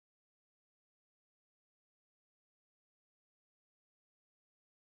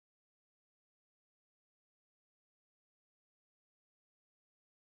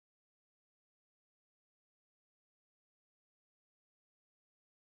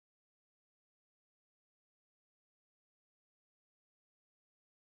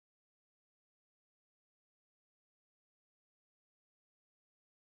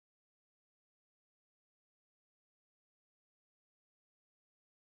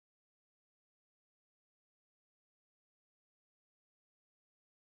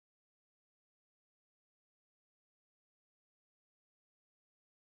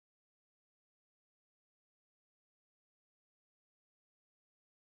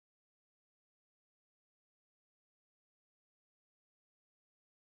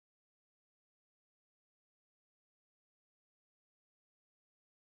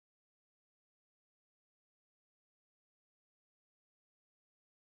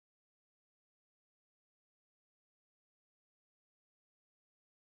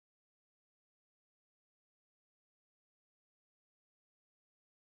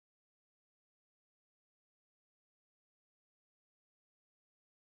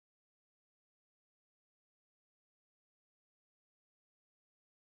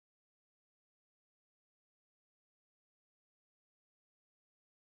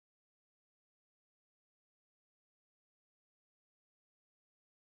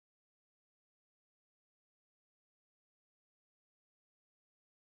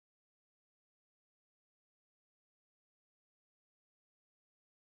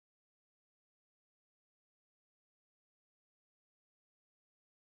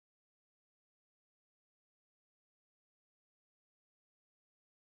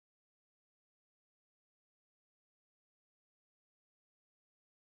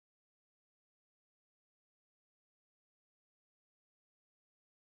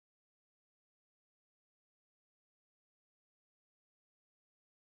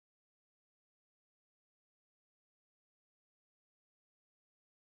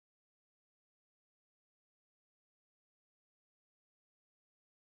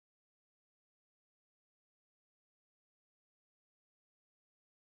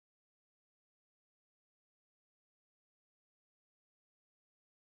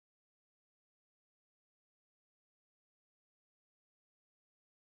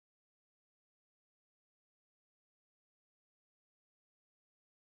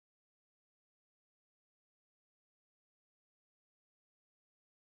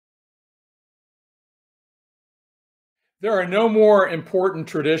There are no more important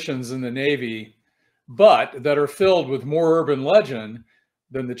traditions in the Navy, but that are filled with more urban legend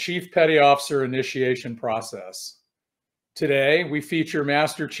than the Chief Petty Officer initiation process. Today, we feature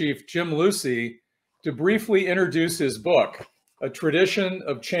Master Chief Jim Lucey to briefly introduce his book, A Tradition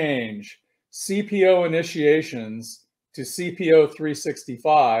of Change, CPO Initiations to CPO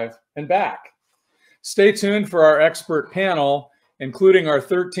 365 and Back. Stay tuned for our expert panel, including our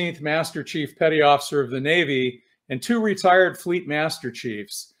 13th Master Chief Petty Officer of the Navy and 2 retired Fleet Master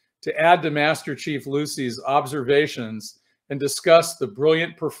Chiefs, to add to Master Chief Lucey's observations and discuss the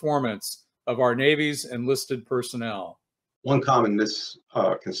brilliant performance of our Navy's enlisted personnel. One common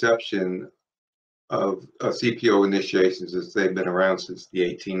misconception of CPO initiations is they've been around since the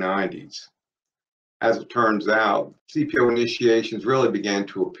 1890s. As it turns out, CPO initiations really began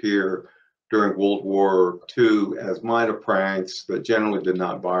to appear during World War II as minor pranks that generally did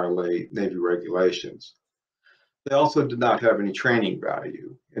not violate Navy regulations. They also did not have any training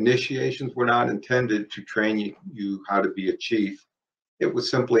value. Initiations were not intended to train you how to be a chief. It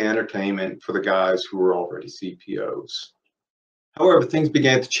was simply entertainment for the guys who were already CPOs. However, things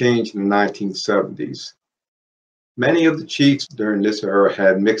began to change in the 1970s. Many of the chiefs during this era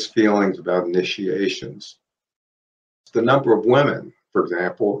had mixed feelings about initiations. The number of women, for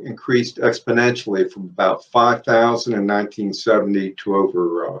example, increased exponentially from about 5,000 in 1970 to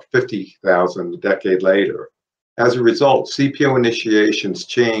over 50,000 a decade later. As a result, CPO initiations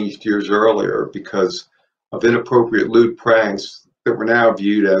changed years earlier because of inappropriate lewd pranks that were now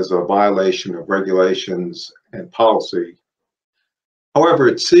viewed as a violation of regulations and policy. However,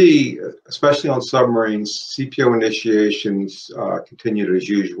 at sea, especially on submarines, CPO initiations continued as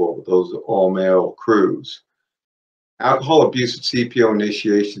usual with those all-male crews. Alcohol abuse at CPO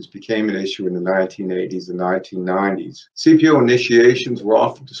initiations became an issue in the 1980s and 1990s. CPO initiations were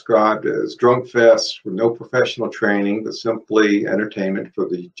often described as drunk fests with no professional training, but simply entertainment for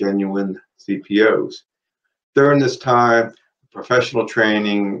the genuine CPOs. During this time, professional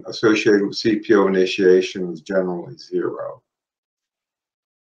training associated with CPO initiation was generally zero.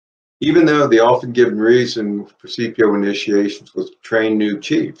 Even though the often given reason for CPO initiations was to train new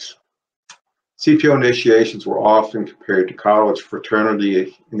chiefs, CPO initiations were often compared to college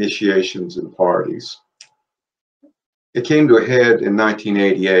fraternity initiations and parties. It came to a head in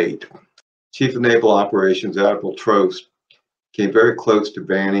 1988. Chief of Naval Operations Admiral Trost came very close to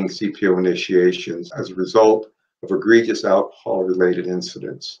banning CPO initiations as a result of egregious alcohol-related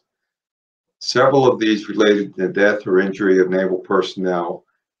incidents. Several of these related to the death or injury of naval personnel.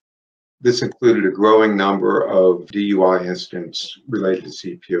 This included a growing number of DUI incidents related to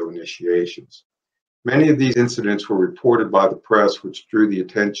CPO initiations. Many of these incidents were reported by the press, which drew the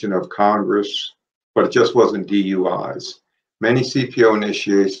attention of Congress, but it just wasn't DUIs. Many CPO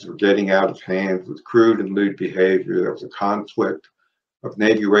initiations were getting out of hand with crude and lewd behavior. There was a conflict of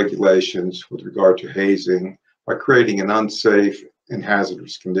Navy regulations with regard to hazing by creating an unsafe and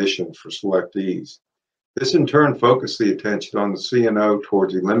hazardous condition for selectees. This in turn focused the attention on the CNO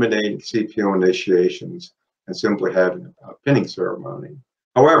towards eliminating CPO initiations and simply having a pinning ceremony.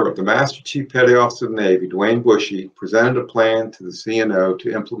 However, the Master Chief Petty Officer of the Navy, Dwayne Bushy, presented a plan to the CNO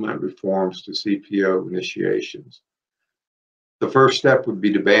to implement reforms to CPO initiations. The first step would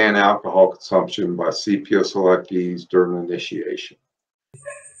be to ban alcohol consumption by CPO selectees during initiation.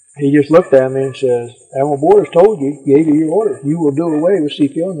 He just looked at me and says, Admiral Borders told you, gave you your order. You will do away with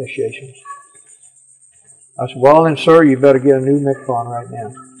CPO initiations. I said, well then, sir, you better get a new MCPON right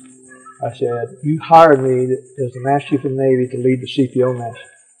now. I said, you hired me as the Master Chief of the Navy to lead the CPO mess.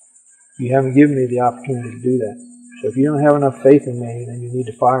 You haven't given me the opportunity to do that. So if you don't have enough faith in me, then you need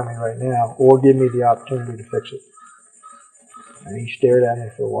to fire me right now or give me the opportunity to fix it. And he stared at me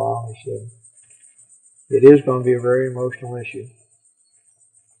for a while and he said, it is going to be a very emotional issue.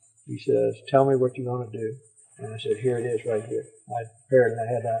 He says, tell me what you're going to do. And I said, here it is right here. I prepared and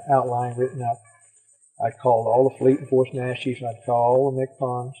I had that outline written up. I called all the Fleet and Force Master Chiefs and I'd call all the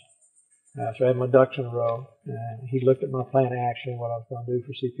MCPONs. So I had my ducks in a row, and he looked at my plan of action, what I was going to do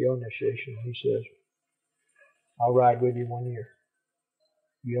for CPO initiation, and he says, I'll ride with you 1 year.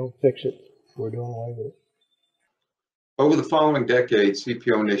 You don't fix it, we're doing away with it. Over the following decades,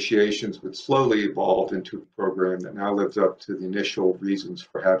 CPO initiations would slowly evolve into a program that now lives up to the initial reasons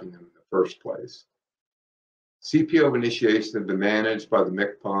for having them in the first place. CPO initiations have been managed by the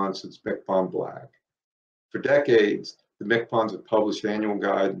MCPON since MCPON Black. For decades, the MCPONs have published annual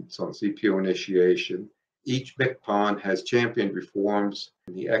guidance on CPO initiation. Each MCPON has championed reforms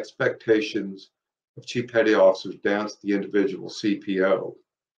and the expectations of Chief Petty Officers down to the individual CPO.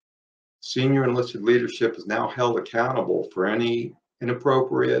 Senior enlisted leadership is now held accountable for any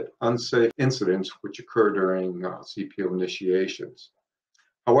inappropriate, unsafe incidents which occur during CPO initiations.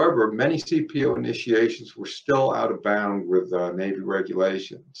 However, many CPO initiations were still out of bounds with Navy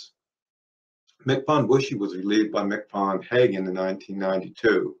regulations. MCPON Bushy was relieved by MCPON Hagen in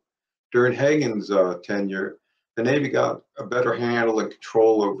 1992. During Hagen's tenure, the Navy got a better handle and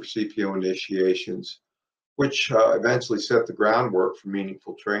control over CPO initiations, which eventually set the groundwork for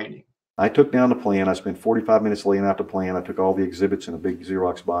meaningful training. I took down the plan. I spent 45 minutes laying out the plan. I took all the exhibits in a big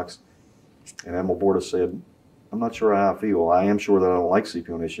Xerox box. And Admiral Borda said, I'm not sure how I feel. I am sure that I don't like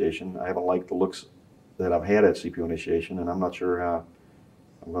CPO initiation. I haven't liked the looks that I've had at CPO initiation, and I'm not sure how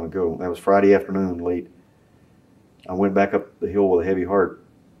I'm going to go. That was Friday afternoon, late. I went back up the hill with a heavy heart.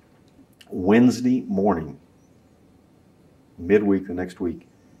 Wednesday morning, midweek the next week,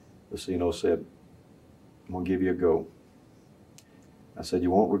 the CNO said, I'm going to give you a go. I said,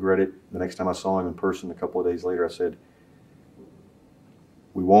 you won't regret it. The next time I saw him in person a couple of days later, I said,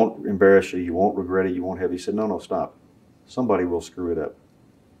 we won't embarrass you. You won't regret it. You won't have it. He said, no, no, stop. Somebody will screw it up.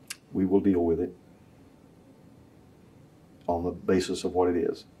 We will deal with it on the basis of what it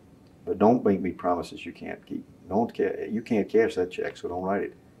is. But don't make me promises you can't keep. You can't cash that check, so don't write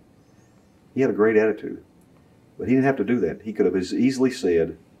it. He had a great attitude, but he didn't have to do that. He could have as easily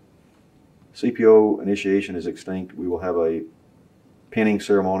said, CPO initiation is extinct. We will have a pinning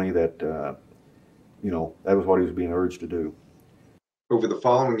ceremony that, that was what he was being urged to do. Over the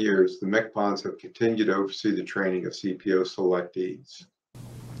following years, the MCPONs have continued to oversee the training of CPO selectees.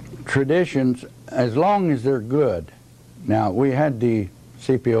 Traditions, as long as they're good. Now, we had the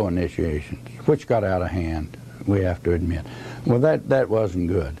CPO initiations, which got out of hand, we have to admit. Well, that wasn't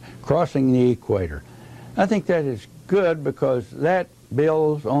good. Crossing the equator. I think that is good because that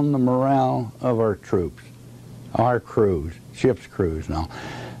builds on the morale of our troops, our crews, ship's crews and all.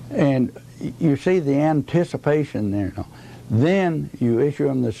 And you see the anticipation there. Then you issue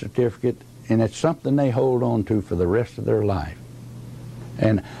them the certificate, and it's something they hold on to for the rest of their life.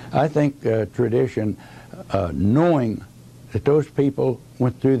 And I think tradition, knowing that those people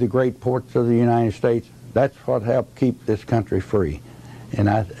went through the great ports of the United States, that's what helped keep this country free. And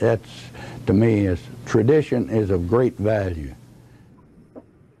that's, to me, tradition is of great value.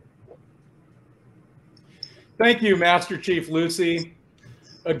 Thank you, Master Chief Lucy.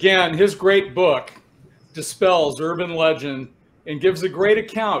 Again, his great book dispels urban legend and gives a great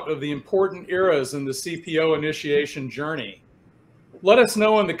account of the important eras in the CPO initiation journey. Let us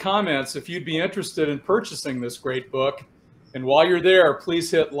know in the comments if you'd be interested in purchasing this great book. And while you're there,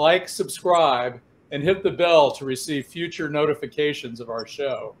 please hit like, subscribe, and hit the bell to receive future notifications of our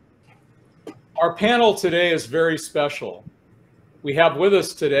show. Our panel today is very special. We have with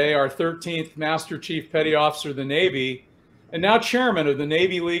us today our 13th Master Chief Petty Officer of the Navy, and now Chairman of the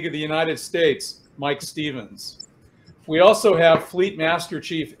Navy League of the United States, Mike Stevens. We also have Fleet Master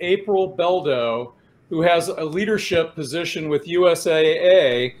Chief April Beldo, who has a leadership position with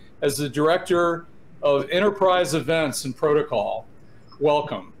USAA as the Director of Enterprise Events and Protocol.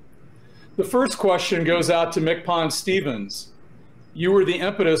 Welcome. The first question goes out to MCPON Stevens. You were the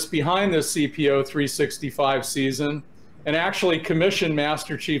impetus behind this CPO 365 season and actually commissioned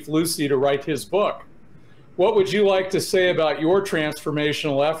Master Chief Lucy to write his book. What would you like to say about your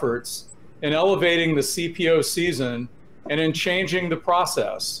transformational efforts in elevating the CPO season and in changing the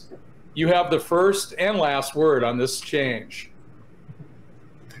process? You have the first and last word on this change.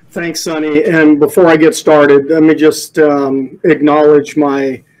 Thanks, Sonny. And before I get started, let me just acknowledge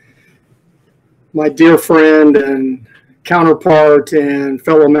my dear friend and counterpart and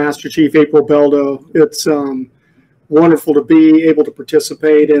fellow Master Chief April Beldo. It's wonderful to be able to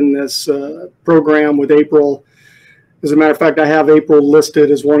participate in this program with April. As a matter of fact, I have April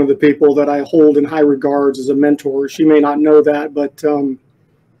listed as one of the people that I hold in high regards as a mentor. She may not know that, but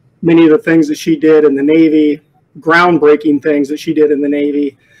many of the things that she did in the Navy, groundbreaking things that she did in the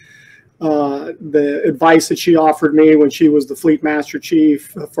Navy, the advice that she offered me when she was the Fleet Master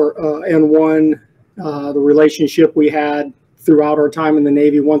Chief for N1, the relationship we had throughout our time in the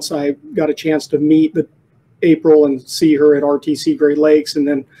Navy once I got a chance to meet April and see her at RTC Great Lakes, and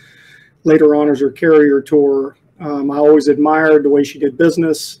then later on as her carrier tour. I always admired the way she did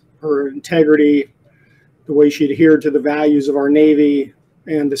business, her integrity, the way she adhered to the values of our Navy,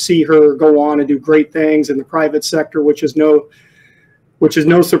 and to see her go on and do great things in the private sector, which is no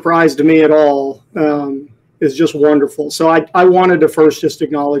surprise to me at all, is just wonderful. So I wanted to first just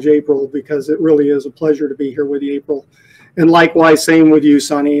acknowledge April because it really is a pleasure to be here with you, April. And likewise, same with you,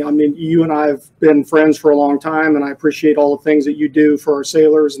 Sonny. I mean, you and I have been friends for a long time, and I appreciate all the things that you do for our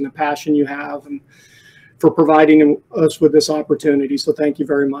sailors and the passion you have and for providing us with this opportunity. So thank you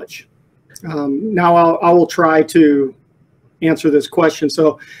very much. Now I will try to answer this question.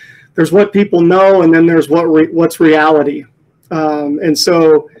 So there's what people know, and then there's what's reality. And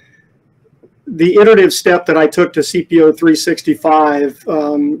so the iterative step that I took to CPO 365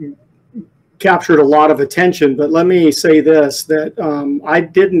 captured a lot of attention. But let me say this, that I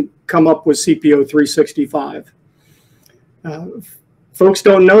didn't come up with CPO 365. Folks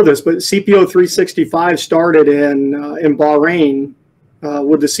don't know this, but CPO 365 started in Bahrain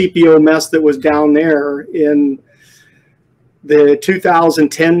with the CPO mess that was down there in the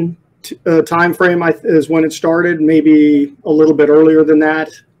 2010 timeframe is when it started, maybe a little bit earlier than that.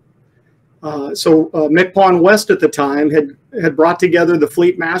 So MCPON West at the time had brought together the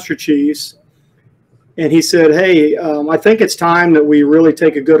Fleet Master Chiefs, and he said, hey, I think it's time that we really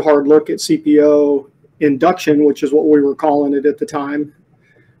take a good hard look at CPO induction, which is what we were calling it at the time,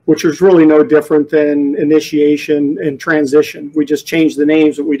 which was really no different than initiation and transition. We just changed the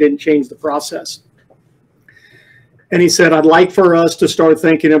names, but we didn't change the process. And he said, I'd like for us to start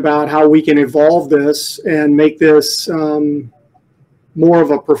thinking about how we can evolve this and make this more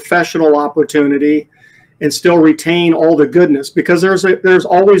of a professional opportunity and still retain all the goodness, because there's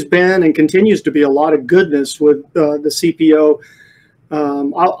always been and continues to be a lot of goodness with the CPO.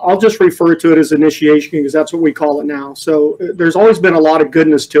 I'll just refer to it as initiation because that's what we call it now. So there's always been a lot of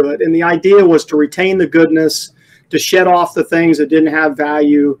goodness to it. And the idea was to retain the goodness, to shed off the things that didn't have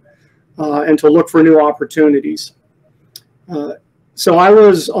value, and to look for new opportunities. So I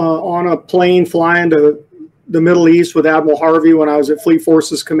was on a plane flying to the Middle East with Admiral Harvey when I was at Fleet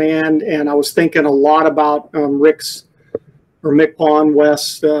Forces Command, and I was thinking a lot about Rick's or MCPON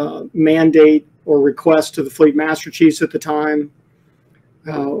West's mandate or request to the Fleet Master Chiefs at the time.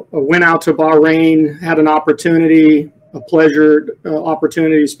 I went out to Bahrain, had an opportunity, a pleasure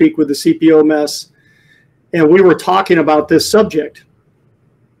opportunity to speak with the CPO mess, and we were talking about this subject.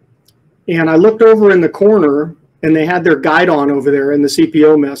 And I looked over in the corner, and they had their guidon over there in the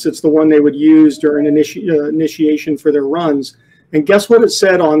CPO mess. It's the one they would use during initiation for their runs. And guess what it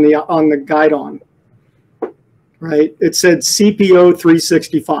said on the guidon, right? It said CPO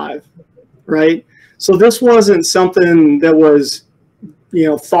 365, right? So this wasn't something that was,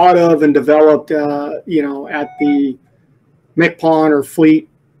 thought of and developed, at the MCPON or Fleet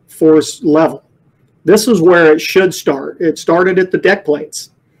Force level. This is where it should start. It started at the deck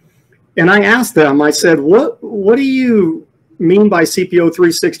plates. And I asked them, I said, what do you mean by CPO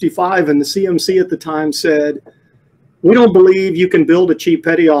 365? And the CMC at the time said, we don't believe you can build a Chief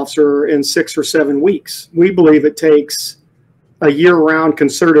Petty Officer in 6 or 7 weeks. We believe it takes a year-round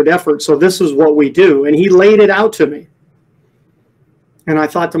concerted effort. So this is what we do. And he laid it out to me. And I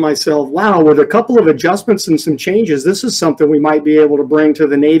thought to myself, wow, with a couple of adjustments and some changes, this is something we might be able to bring to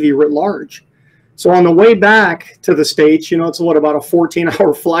the Navy writ large. So on the way back to the States, it's about a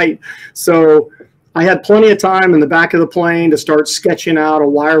 14-hour flight. So I had plenty of time in the back of the plane to start sketching out a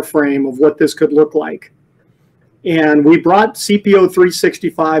wireframe of what this could look like. And we brought CPO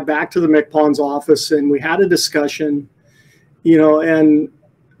 365 back to the MCPON's office, and we had a discussion, and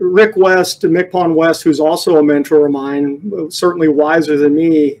Rick West, MCPON West, who's also a mentor of mine, certainly wiser than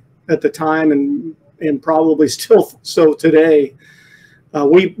me at the time and probably still so today,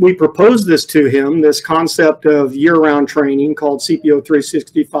 we proposed this to him, this concept of year-round training called CPO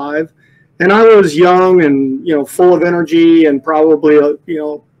 365. And I was young and, full of energy and probably,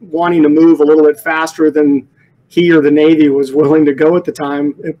 wanting to move a little bit faster than he or the Navy was willing to go at the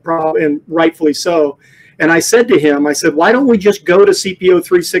time, and rightfully so. And I said to him, why don't we just go to CPO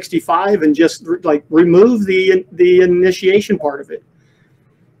 365 and just remove the initiation part of it,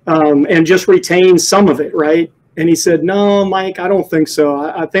 and just retain some of it, right? And he said, no, Mike, I don't think so.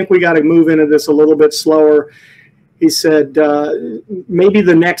 I think we got to move into this a little bit slower. He said, maybe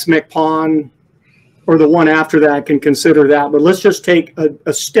the next MCPON or the one after that can consider that, but let's just take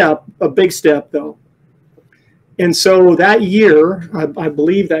a big step though. And so that year, I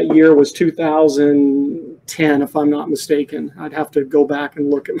believe that year was 2010, if I'm not mistaken. I'd have to go back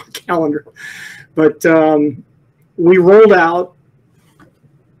and look at my calendar. But we rolled out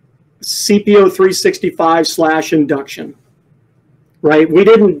CPO 365/induction, right? We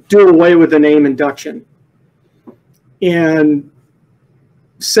didn't do away with the name induction. And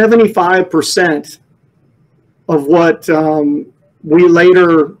 75% of what we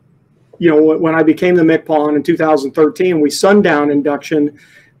later, when I became the MCPON in 2013, we sundown induction,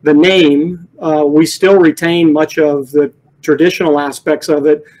 the name, we still retain much of the traditional aspects of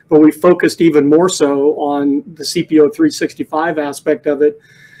it, but we focused even more so on the CPO 365 aspect of it.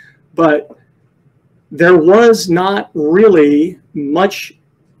 But there was not really much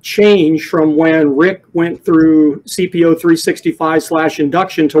change from when Rick went through CPO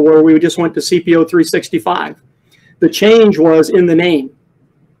 365/induction to where we just went to CPO 365. the change was in the name.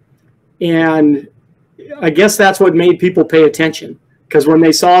 And I guess that's what made people pay attention, because when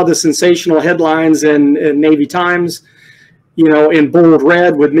they saw the sensational headlines in Navy Times, you know, in bold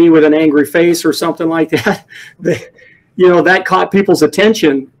red with me with an angry face or something like that, you know, that caught people's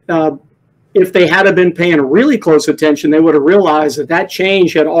attention. If they had been paying really close attention, they would have realized that that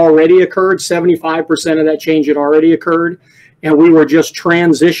change had already occurred. 75% of that change had already occurred, and we were just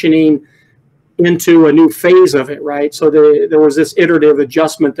transitioning into a new phase of it, right? So there was this iterative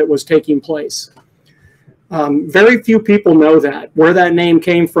adjustment that was taking place. Very few people know that, where that name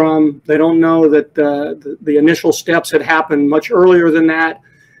came from. They don't know that the initial steps had happened much earlier than that.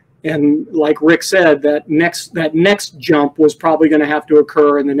 And like Rick said, that next jump was probably going to have to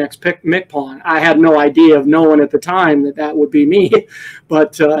occur in the next MCPON. I had no idea of knowing at the time that that would be me,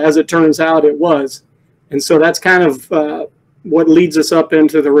 but as it turns out, it was. And so that's kind of what leads us up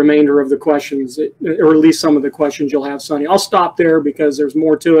into the remainder of the questions, or at least some of the questions you'll have, Sonny. I'll stop there because there's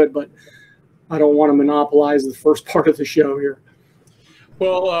more to it, but I don't want to monopolize the first part of the show here.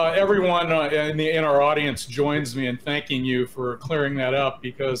 Well, everyone in our audience joins me in thanking you for clearing that up,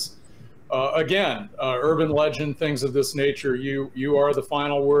 because, again, urban legend, things of this nature, you are the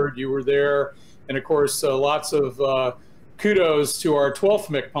final word. You were there. And, of course, lots of kudos to our 12th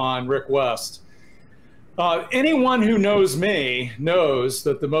MCPON, Rick West. Anyone who knows me knows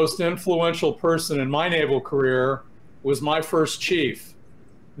that the most influential person in my naval career was my first chief,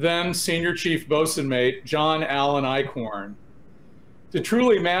 then Senior Chief Bosun Mate John Allen Eichhorn. To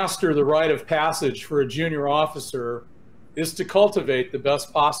truly master the rite of passage for a junior officer is to cultivate the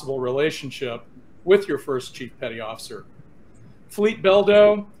best possible relationship with your first Chief Petty Officer. Fleet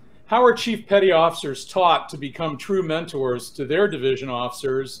Beldo, how are Chief Petty Officers taught to become true mentors to their division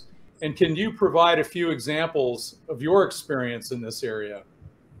officers, and can you provide a few examples of your experience in this area?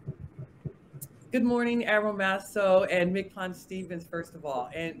 Good morning, Admiral Masso and MCPON Stevens, first of all.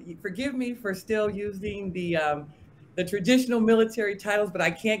 And forgive me for still using the traditional military titles, but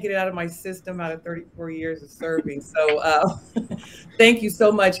I can't get it out of my system out of 34 years of serving. So thank you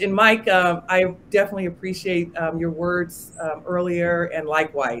so much. And Mike, I definitely appreciate your words earlier, and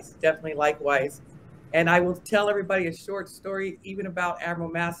likewise, definitely likewise. And I will tell everybody a short story even about Admiral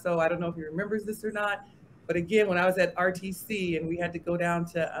Masso. I don't know if he remembers this or not, but again, when I was at RTC and we had to go down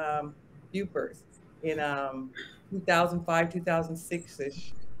to Bupers in 2005,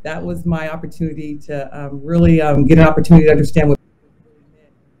 2006-ish, that was my opportunity to really get an opportunity to understand what it really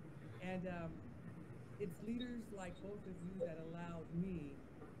meant. And it's leaders like both of you that allowed me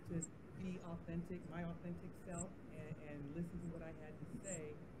to be authentic, my authentic self, and listen to what I had to say,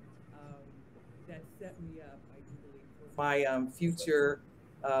 that set me up, I do believe, for my future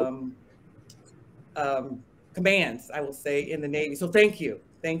commands, I will say, in the Navy. So thank you.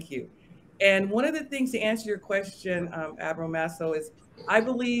 Thank you. And one of the things to answer your question, Admiral Masso, is I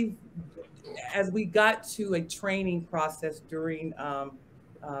believe as we got to a training process during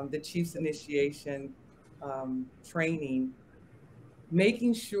the Chief's initiation training,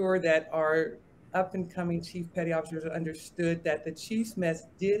 making sure that our up-and-coming Chief Petty Officers understood that the Chief's Mess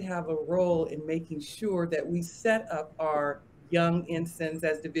did have a role in making sure that we set up our young ensigns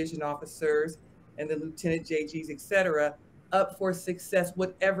as division officers and the Lieutenant JGs, et cetera, up for success,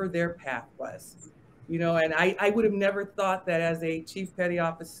 whatever their path was. You know, and I would have never thought that as a Chief Petty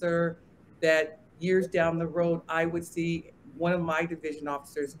Officer that years down the road, I would see one of my division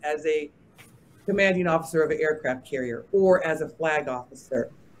officers as a commanding officer of an aircraft carrier or as a flag officer.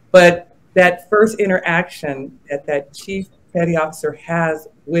 But that first interaction that that Chief Petty Officer has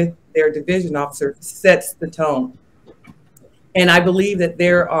with their division officer sets the tone. And I believe that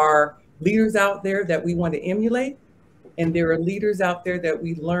there are leaders out there that we want to emulate, and there are leaders out there that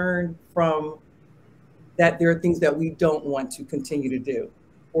we learn from, that there are things that we don't want to continue to do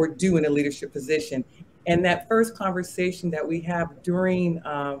or do in a leadership position. And that first conversation that we have during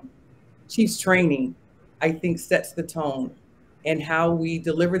Chief's training, I think sets the tone, and how we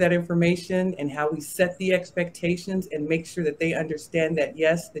deliver that information and how we set the expectations and make sure that they understand that,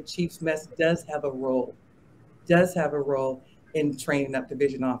 yes, the Chief's Mess does have a role in training up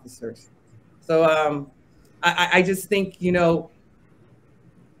division officers. So I just think, you know,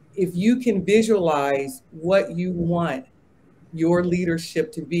 if you can visualize what you want your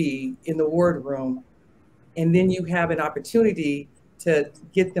leadership to be in the ward room, and then you have an opportunity to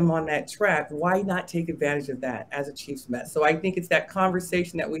get them on that track, why not take advantage of that as a Chief's Mess? So I think it's that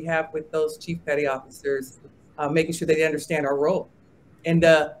conversation that we have with those Chief Petty Officers, making sure that they understand our role in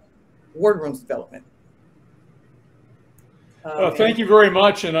the ward room's development. Thank you very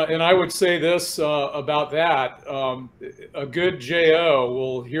much. And I would say this about that. A good JO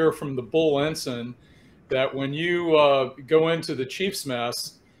will hear from the bull ensign that when you go into the chief's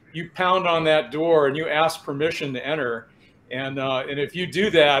mess, you pound on that door and you ask permission to enter. And if you do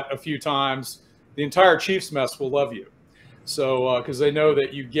that a few times, the entire chief's mess will love you. So, because they know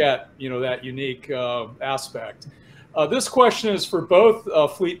that you get, that unique aspect. This question is for both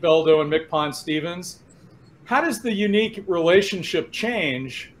Fleet Beldo and MCPON Stevens. How does the unique relationship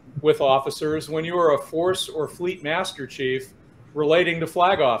change with officers when you are a force or fleet master chief relating to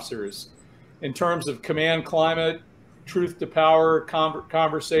flag officers in terms of command climate, truth to power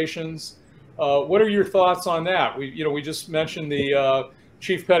conversations? What are your thoughts on that? We just mentioned the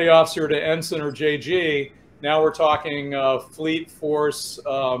chief petty officer to ensign or JG. Now we're talking fleet force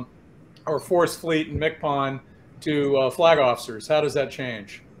or force fleet and MCPON to flag officers. How does that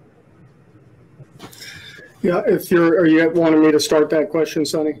change? Yeah, are you wanting me to start that question,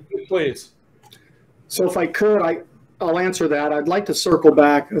 Sonny? Please. So if I could, I'll answer that. I'd like to circle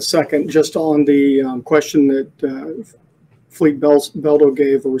back a second just on the question that Fleet Beldo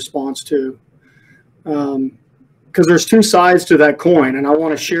gave a response to. Because there's two sides to that coin, and I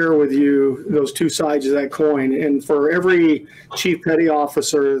want to share with you those two sides of that coin. And for every chief petty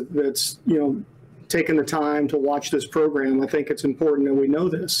officer that's, taken the time to watch this program, I think it's important that we know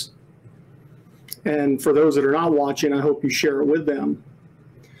this. And for those that are not watching, I hope you share it with them.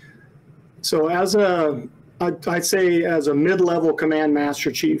 So I'd say as a mid-level command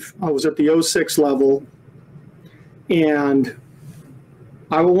master chief, I was at the 06 level, and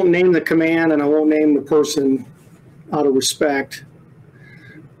I won't name the command and I won't name the person out of respect,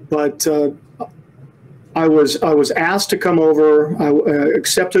 but I was asked to come over. I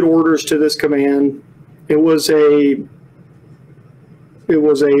accepted orders to this command. It was a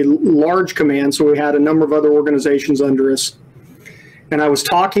large command, so we had a number of other organizations under us. And I was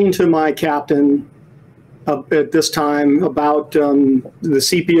talking to my captain at this time about the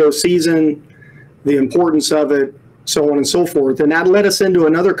CPO season, the importance of it, so on and so forth. And that led us into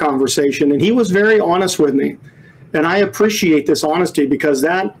another conversation. And he was very honest with me. And I appreciate this honesty, because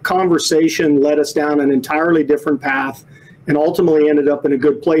that conversation led us down an entirely different path and ultimately ended up in a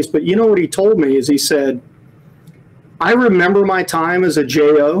good place. But you know what he told me is he said, I remember my time as a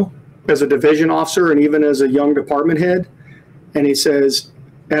JO, as a division officer, and even as a young department head. And he says,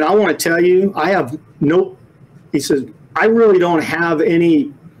 and I want to tell you, he says, I really don't have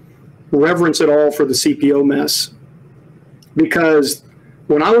any reverence at all for the CPO mess, because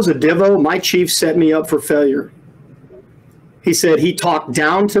when I was a Divo, my chief set me up for failure. He said he talked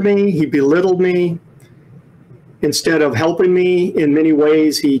down to me, he belittled me. Instead of helping me in many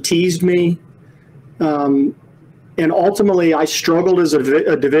ways, he teased me. And ultimately, I struggled as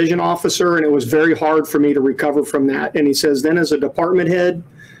a division officer, and it was very hard for me to recover from that. And he says, then as a department head,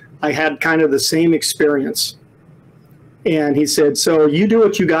 I had kind of the same experience. And he said, so you do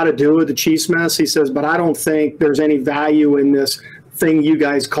what you got to do with the chief's mess. He says, but I don't think there's any value in this thing you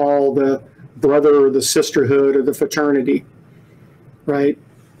guys call the brother or the sisterhood or the fraternity. Right.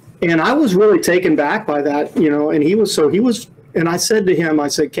 And I was really taken back by that, and and I said to him, I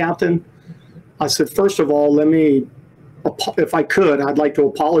said, Captain, I said, first of all, if I could, I'd like to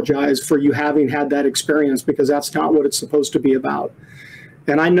apologize for you having had that experience, because that's not what it's supposed to be about.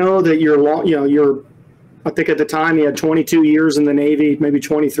 And I know that I think at the time he had 22 years in the Navy, maybe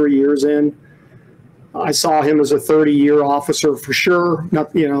 23 years in. I saw him as a 30-year officer for sure,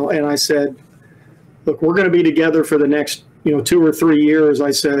 and I said, look, we're going to be together for the next 2 or 3 years.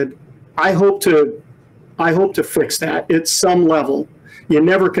 I said, I hope to fix that at some level. You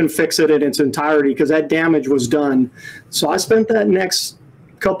never can fix it in its entirety, because that damage was done. So I spent that next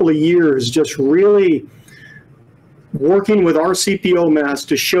couple of years just really working with our CPO mess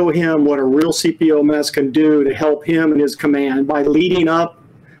to show him what a real CPO mess can do to help him and his command by leading up,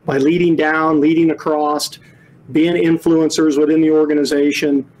 by leading down, leading across, being influencers within the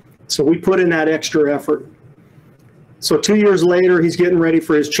organization. So we put in that extra effort. So 2 years later, he's getting ready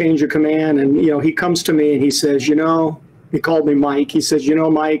for his change of command, and he comes to me and he says, he called me Mike. He says,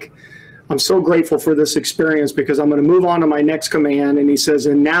 Mike, I'm so grateful for this experience, because I'm going to move on to my next command. And he says,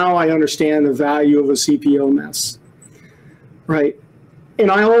 and now I understand the value of a CPO mess. Right. And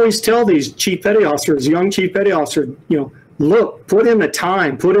I always tell these chief petty officers, young chief petty officers, look, put in the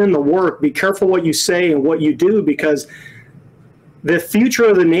time, put in the work, be careful what you say and what you do, because the future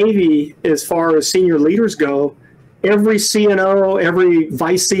of the Navy, as far as senior leaders go, every CNO, every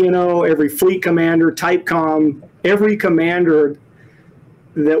vice CNO, every fleet commander, type com, every commander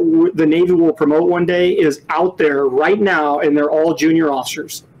that the Navy will promote one day is out there right now, and they're all junior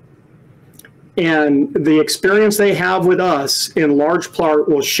officers. And the experience they have with us, in large part,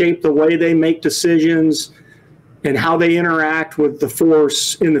 will shape the way they make decisions and how they interact with the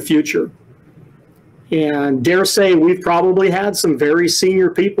force in the future. And dare say we've probably had some very senior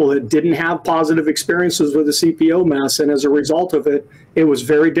people that didn't have positive experiences with the CPO mess. And as a result of it, it was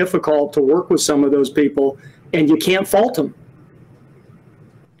very difficult to work with some of those people, and you can't fault them.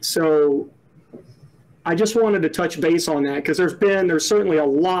 So I just wanted to touch base on that, because there's certainly a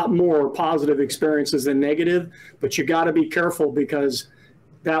lot more positive experiences than negative, but you got to be careful, because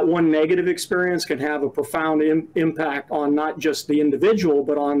that one negative experience can have a profound impact on not just the individual,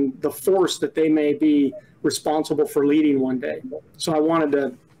 but on the force that they may be responsible for leading one day. So I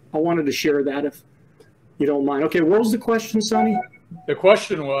wanted to share that, if you don't mind. Okay, what was the question, Sonny? The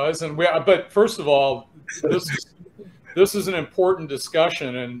question was, but first of all, this is an important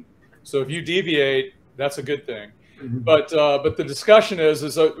discussion, and so if you deviate, that's a good thing. Mm-hmm. But the discussion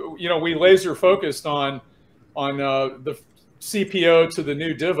is we laser focused on the CPO to the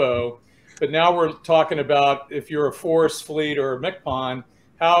new Divo, but now we're talking about if you're a force, fleet, or a MCPON,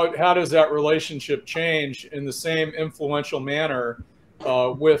 how does that relationship change in the same influential manner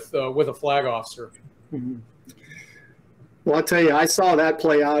with a flag officer? Mm-hmm. Well, I'll tell you, I saw that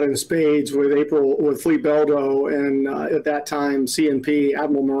play out in spades with Fleet Beldo, and at that time CNP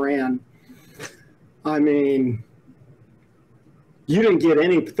Admiral Moran. I mean, you didn't get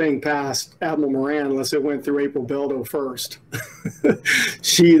anything past Admiral Moran unless it went through April Beldo first.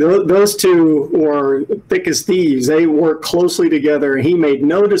 Those two were thick as thieves. They worked closely together, and he made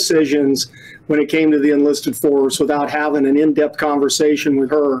no decisions when it came to the enlisted force without having an in-depth conversation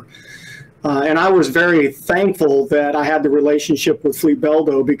with her. And I was very thankful that I had the relationship with Fleet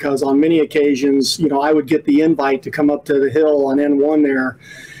Beldo, because on many occasions, I would get the invite to come up to the hill on N1 there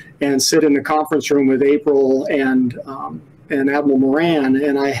and sit in the conference room with April and Admiral Moran,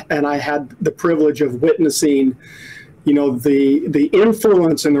 and I had the privilege of witnessing, the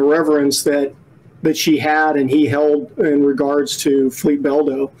influence and the reverence that she had and he held in regards to Fleet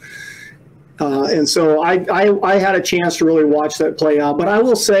Beldo. And so I had a chance to really watch that play out. But I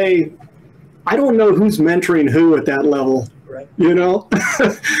will say, I don't know who's mentoring who at that level, right.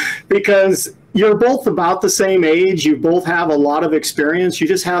 Because you're both about the same age. You both have a lot of experience. You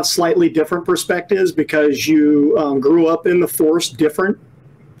just have slightly different perspectives because you grew up in the force different,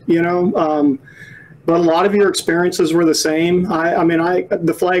 but a lot of your experiences were the same.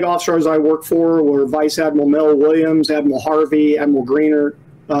 The flag officers I worked for were Vice Admiral Mel Williams, Admiral Harvey, Admiral Greener,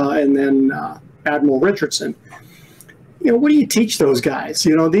 and then Admiral Richardson. What do you teach those guys?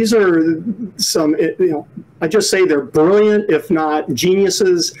 These are some, I just say they're brilliant, if not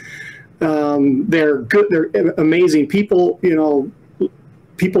geniuses. They're good. They're amazing people,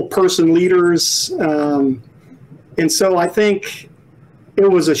 person leaders. And so I think it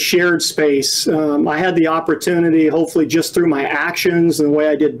was a shared space. I had the opportunity, hopefully just through my actions and the way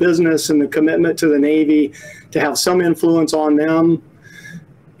I did business and the commitment to the Navy, to have some influence on them.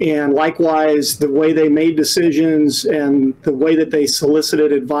 And likewise, the way they made decisions and the way that they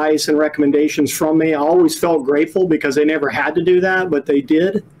solicited advice and recommendations from me, I always felt grateful because they never had to do that, but they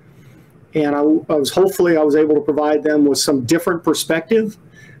did. And I was able to provide them with some different perspective.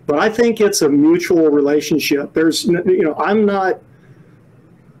 But I think it's a mutual relationship. I'm not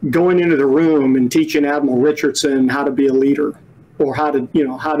going into the room and teaching Admiral Richardson how to be a leader or how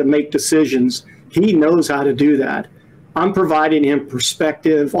to make decisions. He knows how to do that. I'm providing him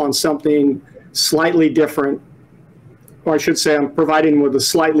perspective on something slightly different, or I should say I'm providing him with a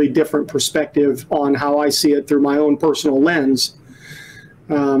slightly different perspective on how I see it through my own personal lens.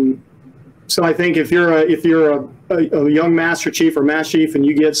 So I think if you're a young Master Chief or Master Chief and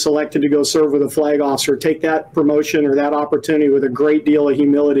you get selected to go serve with a flag officer, take that promotion or that opportunity with a great deal of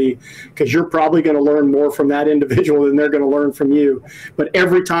humility, because you're probably going to learn more from that individual than they're going to learn from you. But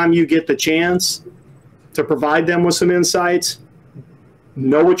every time you get the chance to provide them with some insights,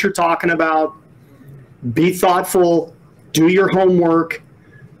 know what you're talking about, be thoughtful, do your homework,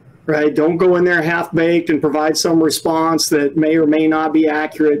 right? Don't go in there half-baked and provide some response that may or may not be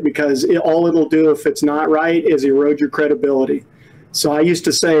accurate, because all it'll do if it's not right is erode your credibility. So I used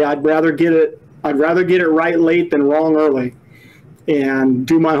to say I'd rather get it right late than wrong early, and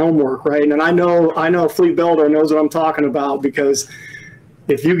do my homework, right? And I know Fleet Beldo knows what I'm talking about, because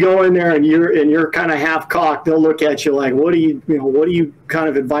if you go in there and you're kind of half cocked, they'll look at you like, what kind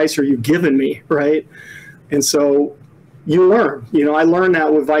of advice are you giving me, right? And so you learn. I learned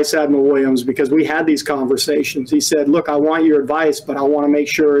that with Vice Admiral Williams, because we had these conversations. He said, look, I want your advice, but I want to make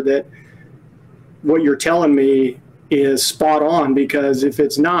sure that what you're telling me is spot on, because if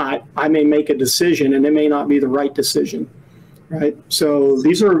it's not, I may make a decision and it may not be the right decision, right? So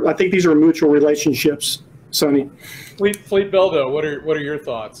I think these are mutual relationships, Sonny. Fleet Beldo, what are your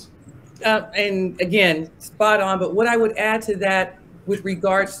thoughts? And again, spot on. But what I would add to that with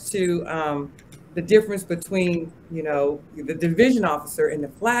regards to the difference between, you know, the division officer and the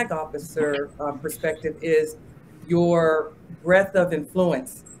flag officer perspective is your breadth of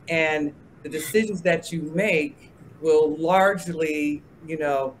influence, and the decisions that you make will largely, you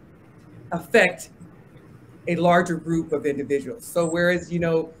know, affect a larger group of individuals. So whereas, you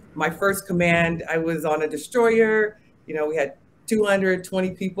know, my first command, I was on a destroyer, you know, we had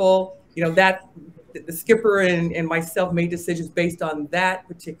 220 people, you know, that the skipper and myself made decisions based on that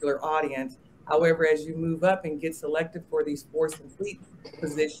particular audience. However, as you move up and get selected for these force and fleet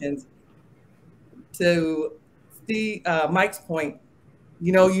positions, to Mike's point,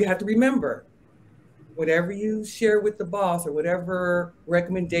 you know, you have to remember, whatever you share with the boss or whatever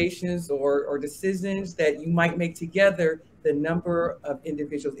recommendations or decisions that you might make together, the number of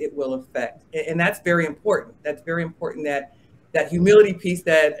individuals it will affect. And that's very important. That's very important, that humility piece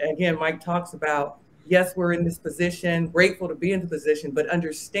that, again, Mike talks about. Yes, we're in this position, grateful to be in the position, but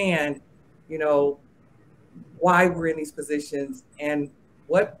understand, you know, why we're in these positions and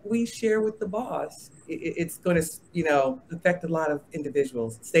what we share with the boss. It's going to, you know, affect a lot of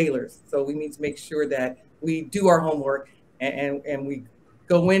individuals, sailors. So we need to make sure that we do our homework and we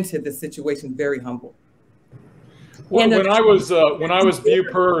go into the situation very humble. When I was View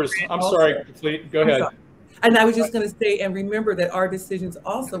PERS, I'm sorry, Fleet, go ahead. And I was just going to say, and remember that our decisions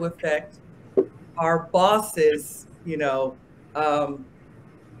also affect our bosses, you know, I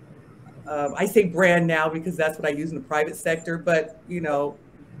say brand now because that's what I use in the private sector, but, you know,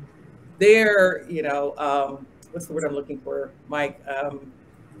 their, you know, what's the word I'm looking for, Mike?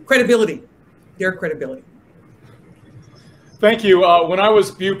 Credibility, their credibility. Thank you. When I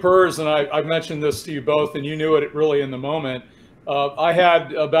was View PERS, and I've mentioned this to you both, and you knew it really in the moment, I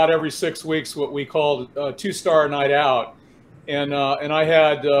had about every 6 weeks what we called a two-star night out. And I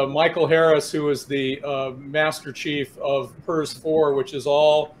had Michael Harris, who was the Master Chief of PERS 4, which is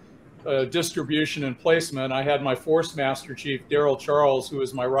all distribution and placement. I had my Force Master Chief, Daryl Charles, who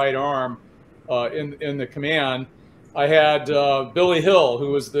was my right arm in the command. I had Billy Hill, who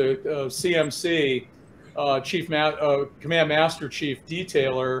was the CMC Command Master Chief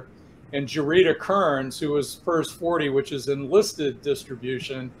Detailer, and Jarita Kearns, who was PERS 40, which is enlisted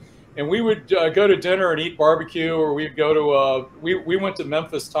distribution. And we would go to dinner and eat barbecue, or we'd go to, we went to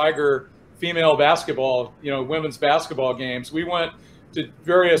Memphis Tiger female basketball, you know, women's basketball games. We went to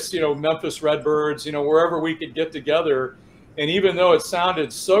various, you know, Memphis Redbirds, you know, wherever we could get together. And even though it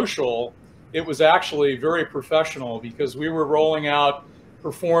sounded social, it was actually very professional, because we were rolling out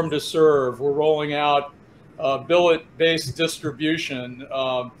perform to serve. We're rolling out billet-based distribution,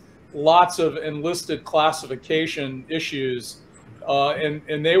 lots of enlisted classification issues.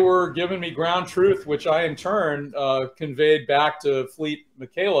 And they were giving me ground truth, which I in turn conveyed back to Fleet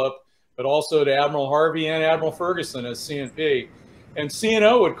McCaleb, but also to Admiral Harvey and Admiral Ferguson as CNP. And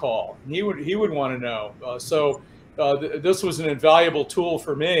CNO would call. He would want to know. This was an invaluable tool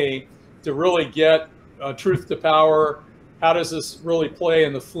for me to really get truth to power. How does this really play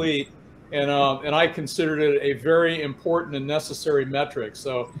in the fleet? And I considered it a very important and necessary metric.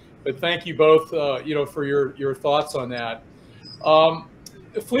 So, but thank you both, you know, for your thoughts on that.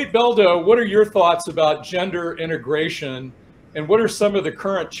 Fleet Beldo, what are your thoughts about gender integration, and what are some of the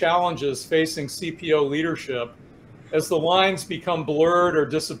current challenges facing CPO leadership as the lines become blurred or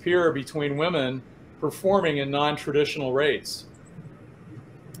disappear between women performing in non-traditional rates?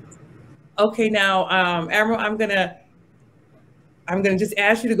 Okay, now, Admiral, I'm gonna just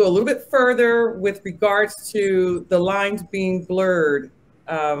ask you to go a little bit further with regards to the lines being blurred.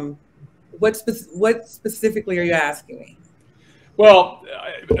 What specifically are you asking me? Well,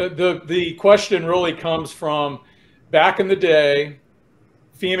 the question really comes from back in the day.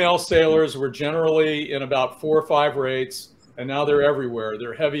 Female sailors were generally in about 4 or 5 rates, and now they're everywhere.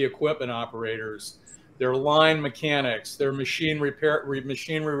 They're heavy equipment operators, they're line mechanics, they're machinery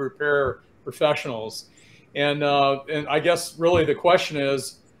repair professionals. And I guess really the question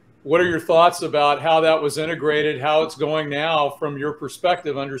is, what are your thoughts about how that was integrated, how it's going now from your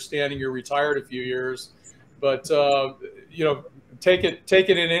perspective, understanding you're retired a few years, but you know, take it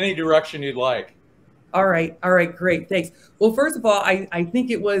in any direction you'd like. All right, great, thanks. Well, first of all, I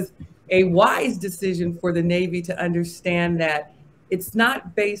think it was a wise decision for the Navy to understand that it's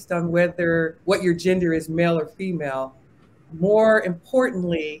not based on what your gender is, male or female. More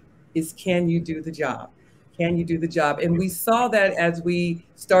importantly is, can you do the job? Can you do the job? And we saw that as we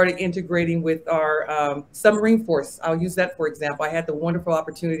started integrating with our submarine force. I'll use that for example. I had the wonderful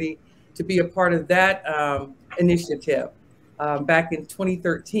opportunity to be a part of that initiative. Back in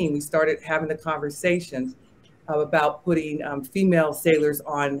 2013, we started having the conversations about putting female sailors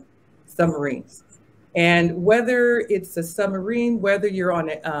on submarines. And whether it's a submarine, whether you're on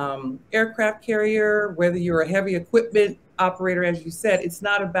an aircraft carrier, whether you're a heavy equipment operator, as you said, it's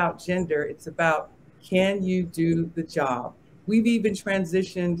not about gender. It's about, can you do the job? We've even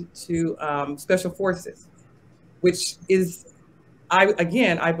transitioned to special forces, which is,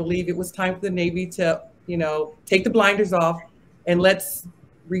 I believe it was time for the Navy to, take the blinders off, and let's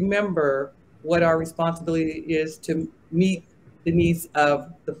remember what our responsibility is to meet the needs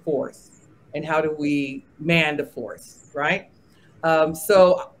of the force. And how do we man the force, right?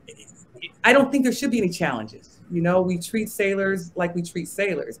 So I don't think there should be any challenges. We treat sailors like we treat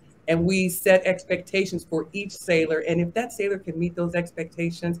sailors, and we set expectations for each sailor. And if that sailor can meet those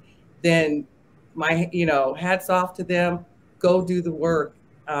expectations, then my, hats off to them. Go do the work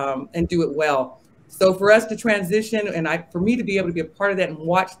and do it well. So for us to transition, and for me to be able to be a part of that and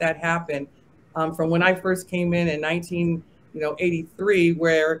watch that happen, from when I first came in 1983,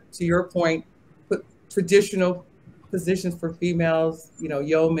 where, to your point, put traditional positions for females,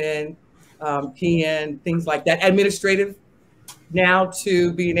 yeomen, PN, things like that, administrative, now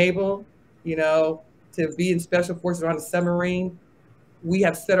to being able, to be in special forces on a submarine. We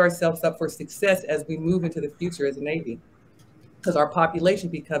have set ourselves up for success as we move into the future as a Navy, because our population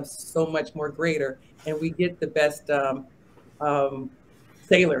becomes so much more greater, and we get the best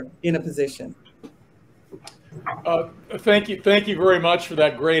sailor in a position. Thank you very much for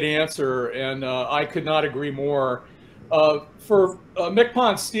that great answer, and I could not agree more. For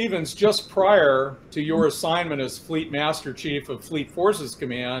MCPON Stevens, just prior to your assignment as Fleet Master Chief of Fleet Forces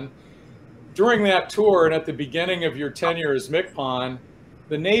Command, during that tour and at the beginning of your tenure as MCPON,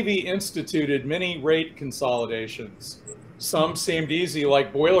 the Navy instituted many rate consolidations. Some seemed easy,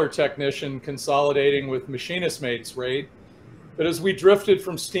 like boiler technician consolidating with machinist mate's rate. But as we drifted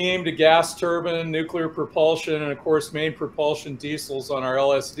from steam to gas turbine, nuclear propulsion, and of course main propulsion diesels on our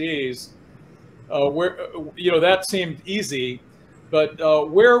LSDs, that seemed easy. But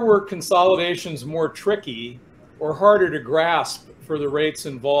where were consolidations more tricky or harder to grasp for the rates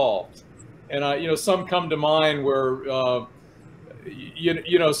involved? And some come to mind where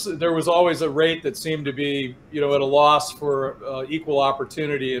there was always a rate that seemed to be at a loss for equal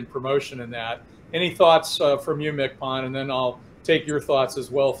opportunity and promotion in that. Any thoughts from you, MCPON, and then I'll take your thoughts as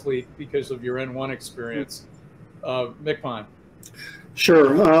well, Fleet, because of your N1 experience. MCPON.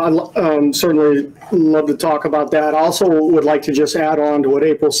 Sure. I'd certainly love to talk about that. I also would like to just add on to what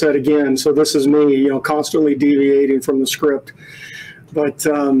April said again. So this is me, constantly deviating from the script. But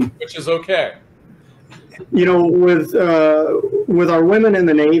which is okay. With our women in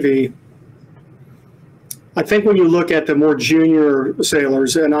the Navy, I think when you look at the more junior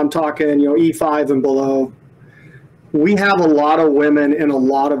sailors, and I'm talking, E5 and below, we have a lot of women in a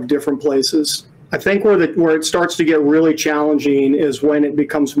lot of different places. I think where it starts to get really challenging is when it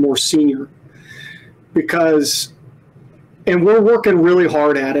becomes more senior, and we're working really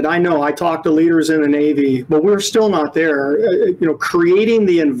hard at it. I know I talk to leaders in the Navy, but we're still not there. Creating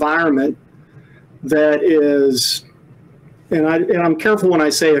the environment that is, and I'm careful when I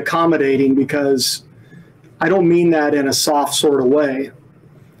say accommodating, because I don't mean that in a soft sort of way.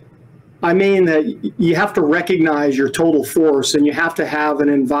 I mean that you have to recognize your total force, and you have to have an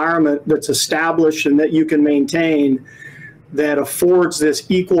environment that's established and that you can maintain, that affords this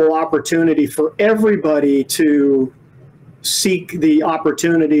equal opportunity for everybody to seek the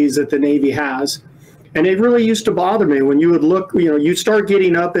opportunities that the Navy has. And it really used to bother me when you would look, you start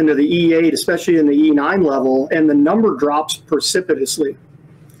getting up into the E8, especially in the E9 level, and the number drops precipitously.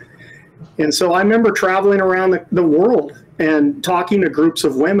 And so I remember traveling around the world and talking to groups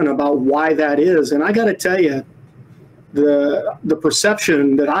of women about why that is. And I got to tell you, the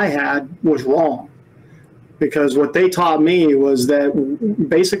perception that I had was wrong, because what they taught me was that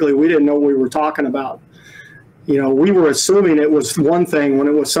basically we didn't know what we were talking about. We were assuming it was one thing when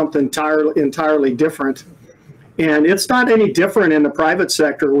it was something entirely different. And it's not any different in the private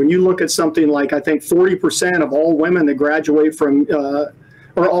sector. When you look at something like, I think 40% of all women that graduate from,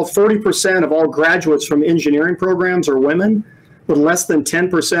 or all 40% of all graduates from engineering programs are women, but less than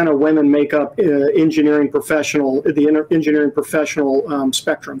 10% of women make up the engineering professional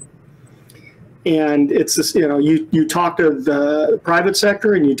spectrum. And it's this, you talk to the private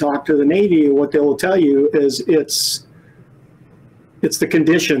sector and you talk to the Navy, what they will tell you is it's the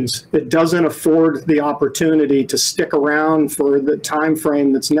conditions. It doesn't afford the opportunity to stick around for the time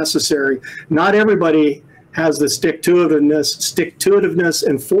frame that's necessary. Not everybody has the stick-to-itiveness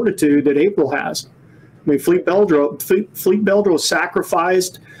and fortitude that April has. I mean, Fleet Beldo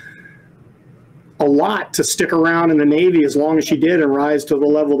sacrificed a lot to stick around in the Navy as long as she did and rise to the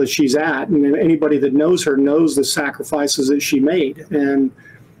level that she's at. And anybody that knows her knows the sacrifices that she made. And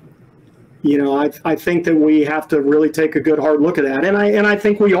You know, I think that we have to really take a good hard look at that, and I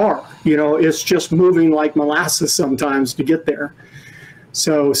think we are. You know, it's just moving like molasses sometimes to get there.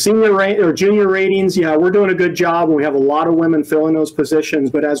 So senior or junior ratings, yeah, we're doing a good job. We have a lot of women filling those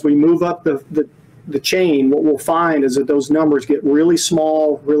positions, but as we move up the chain, what we'll find is that those numbers get really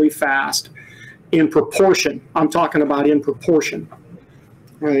small, really fast, in proportion. I'm talking about in proportion,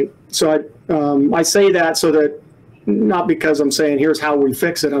 right? So I say that so that, not because I'm saying here's how we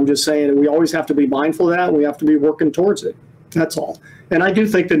fix it. I'm just saying that we always have to be mindful of that. And we have to be working towards it. That's all. And I do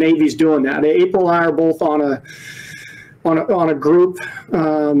think the Navy's doing that. April and I are both on a group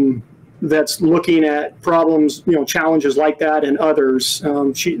that's looking at problems, you know, challenges like that and others.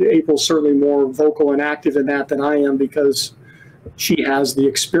 April's certainly more vocal and active in that than I am because she has the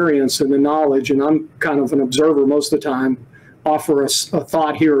experience and the knowledge, and I'm kind of an observer most of the time, offer us a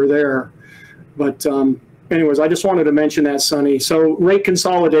thought here or there. But anyways, I just wanted to mention that, Sonny. So rate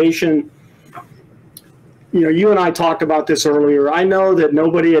consolidation, you know, you and I talked about this earlier. I know that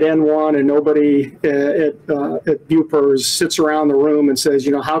nobody at N1 and nobody at BUPERS sits around the room and says,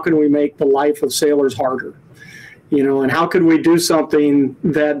 you know, how can we make the life of sailors harder? You know, and how could we do something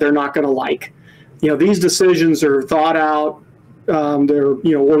that they're not going to like? You know, these decisions are thought out. They're,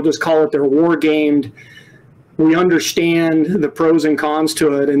 you know, we'll just call it, they're war gamed. We understand the pros and cons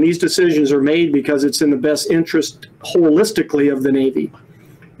to it, and these decisions are made because it's in the best interest holistically of the Navy.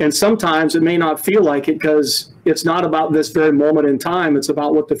 And sometimes it may not feel like it because it's not about this very moment in time. It's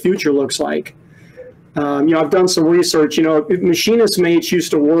about what the future looks like. You know, I've done some research. You know, machinist mates used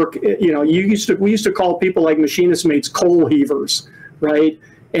to work. You know, we used to call people like machinist mates coal heavers, right?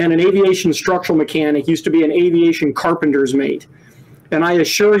 And an aviation structural mechanic used to be an aviation carpenter's mate. And I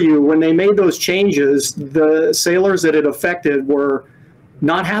assure you, when they made those changes, the sailors that it affected were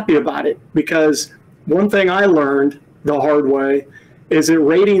not happy about it, because one thing I learned the hard way is that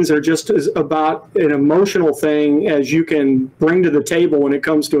ratings are just as about an emotional thing as you can bring to the table when it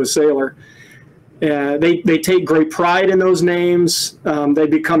comes to a sailor. They take great pride in those names. They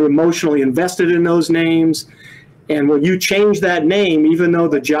become emotionally invested in those names. And when you change that name, even though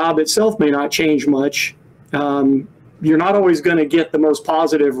the job itself may not change much, you're not always going to get the most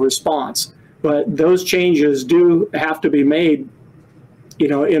positive response. But those changes do have to be made, you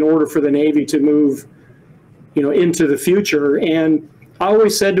know, in order for the Navy to move, you know, into the future. And I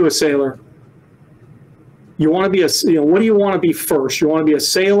always said to a sailor, you want to be you know, what do you want to be first? You want to be a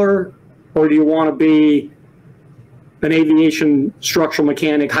sailor, or do you want to be an aviation structural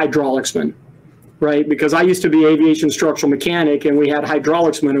mechanic, hydraulicsman? Right? Because I used to be aviation structural mechanic, and we had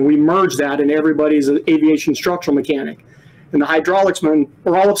hydraulicsmen, and we merged that, and everybody's an aviation structural mechanic. And the hydraulicsmen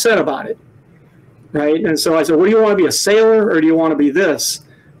were all upset about it. Right? And so I said, what do you want to be, a sailor, or do you want to be this?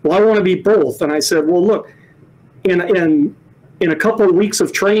 Well, I want to be both. And I said, well, look, in a couple of weeks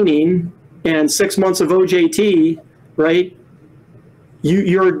of training and 6 months of OJT, right,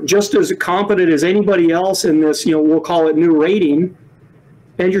 you're just as competent as anybody else in this, you know, we'll call it new rating,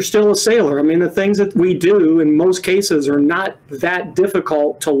 and you're still a sailor. I mean, the things that we do in most cases are not that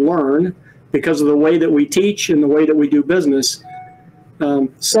difficult to learn because of the way that we teach and the way that we do business.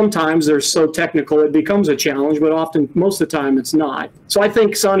 Sometimes they're so technical it becomes a challenge, but often, most of the time, it's not. So I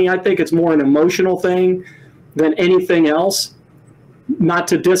think, Sonny, I think it's more an emotional thing than anything else. Not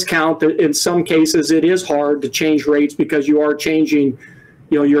to discount that in some cases it is hard to change rates because you are changing,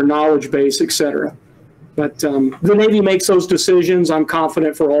 you know, your knowledge base, et cetera. But the Navy makes those decisions, I'm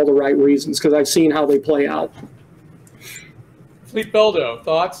confident, for all the right reasons, because I've seen how they play out. Fleet Beldo,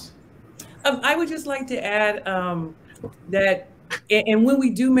 thoughts? I would just like to add that, and when we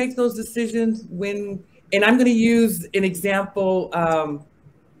do make those decisions, and I'm going to use an example,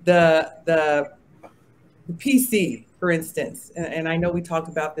 the PC, for instance, and I know we talked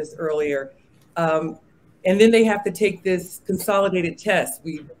about this earlier, and then they have to take this consolidated test.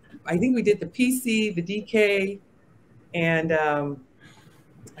 I think we did the PC, the DK, and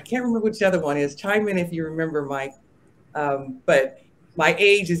I can't remember which other one is. Chime in if you remember, Mike. But my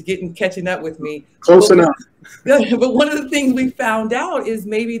age is catching up with me. Close enough. But one of the things we found out is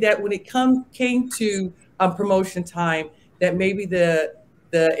maybe that when it came to promotion time, that maybe the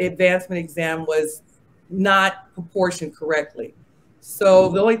advancement exam was not proportioned correctly. So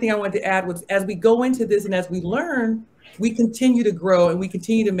the only thing I wanted to add was, as we go into this and as we learn, we continue to grow and we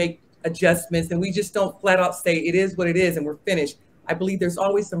continue to make adjustments, and we just don't flat out say it is what it is and we're finished. I believe there's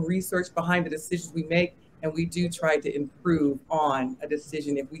always some research behind the decisions we make, and we do try to improve on a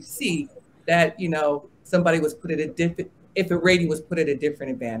decision if we see that, you know, somebody was put at a different, if a rating was put at a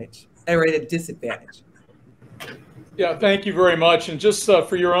different advantage or at a disadvantage. Yeah, thank you very much. And just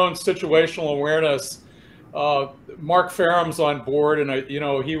for your own situational awareness, Mark Farham's on board, and you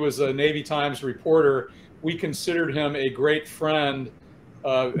know, he was a Navy Times reporter. We considered him a great friend,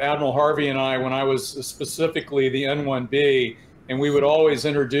 Admiral Harvey and I, when I was specifically the N1B, and we would always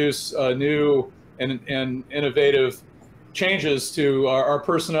introduce new and innovative changes to our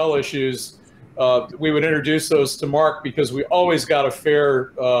personnel issues. We would introduce those to Mark because we always got a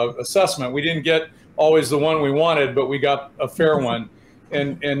fair assessment. We didn't get always the one we wanted, but we got a fair one.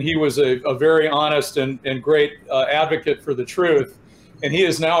 And he was a very honest and great advocate for the truth. And he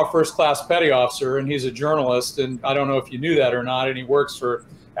is now a first-class petty officer, and he's a journalist. And I don't know if you knew that or not. And he works for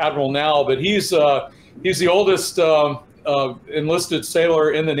Admiral now, but he's the oldest enlisted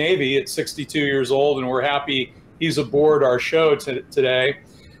sailor in the Navy at 62 years old, and we're happy he's aboard our show today.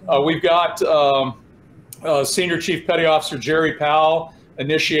 We've got Senior Chief Petty Officer Jerry Powell,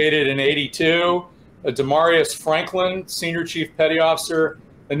 initiated in '82. Demarius Franklin, Senior Chief Petty Officer,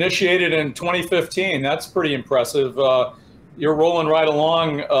 initiated in 2015. That's pretty impressive. You're rolling right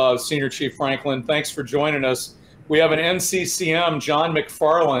along, Senior Chief Franklin. Thanks for joining us. We have an NCCM, John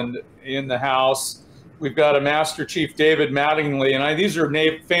McFarland, in the house. We've got a Master Chief, David Mattingly, and these are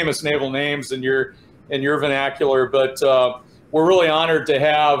famous naval names in your vernacular, but we're really honored to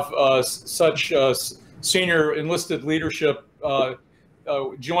have such senior enlisted leadership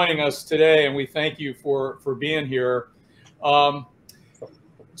joining us today, and we thank you for being here.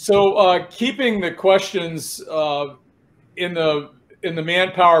 So keeping the questions in the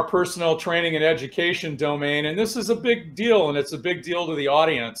manpower, personnel training, and education domain, and this is a big deal, and it's a big deal to the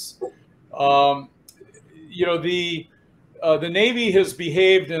audience. You know, the Navy has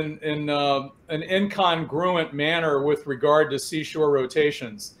behaved in an incongruent manner with regard to seashore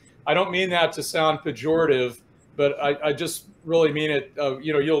rotations. I don't mean that to sound pejorative, but I just really mean it.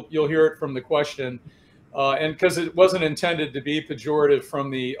 You know, you'll hear it from the question, and because it wasn't intended to be pejorative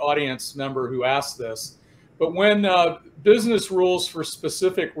from the audience member who asked this. But when business rules for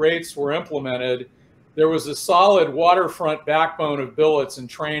specific rates were implemented, there was a solid waterfront backbone of billets and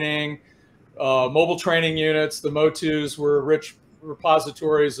training, mobile training units. The MOTUs were rich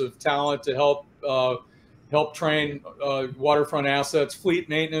repositories of talent to help train waterfront assets, fleet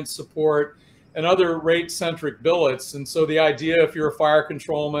maintenance support, and other rate-centric billets. And so the idea, if you're a fire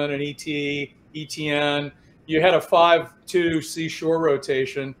controlman, an ET, ETN, you had a 5-2 seashore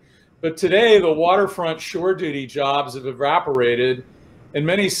rotation. But today, the waterfront shore duty jobs have evaporated, and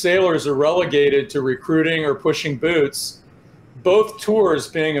many sailors are relegated to recruiting or pushing boots, both tours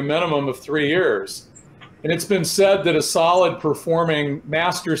being a minimum of 3 years. And it's been said that a solid performing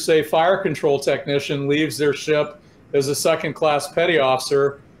master, say, fire control technician leaves their ship as a second-class petty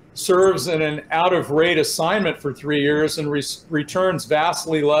officer, serves in an out-of-rate assignment for 3 years, and returns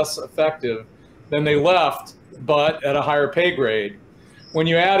vastly less effective than they left, but at a higher pay grade. When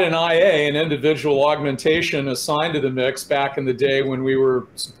you add an IA, an individual augmentation, assigned to the mix back in the day when we were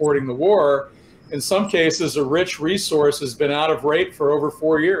supporting the war, in some cases, a rich resource has been out of rate for over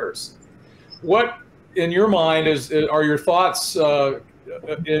 4 years. What, in your mind, are your thoughts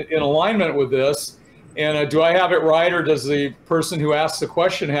in alignment with this? And do I have it right, or does the person who asked the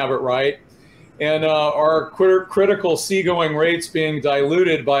question have it right? And are critical seagoing rates being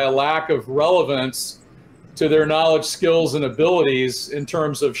diluted by a lack of relevance to their knowledge, skills, and abilities in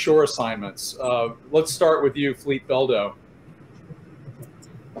terms of shore assignments? Let's start with you, Fleet Beldo.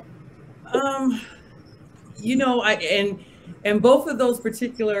 You know, and both of those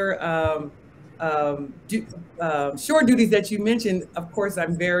particular shore duties that you mentioned, of course,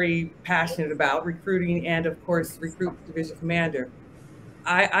 I'm very passionate about recruiting, and of course, recruit division commander.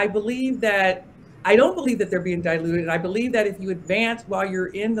 I believe that, I don't believe that they're being diluted. I believe that if you advance while you're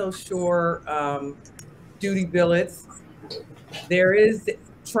in those shore duty billets, there is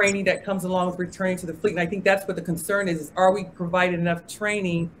training that comes along with returning to the fleet. And I think that's what the concern is are we providing enough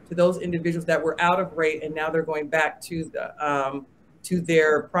training to those individuals that were out of rate and now they're going back to the to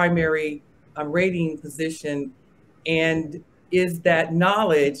their primary rating position? And is that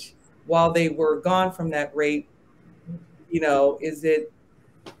knowledge, while they were gone from that rate, you know, is there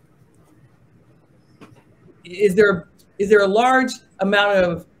a large amount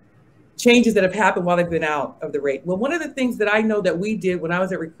of changes that have happened while they've been out of the rate? Well, one of the things that I know that we did when I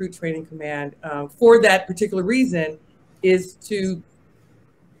was at Recruit Training Command for that particular reason is to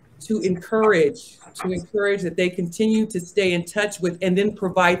encourage that they continue to stay in touch with, and then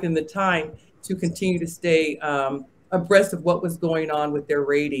provide them the time to continue to stay abreast of what was going on with their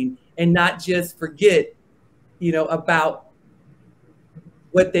rating, and not just forget, you know, about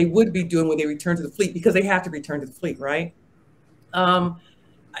what they would be doing when they return to the fleet, because they have to return to the fleet, right?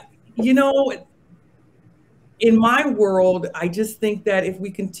 You know, in my world, I just think that if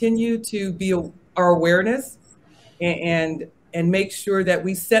we continue to be our awareness and make sure that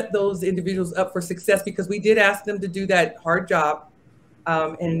we set those individuals up for success, because we did ask them to do that hard job.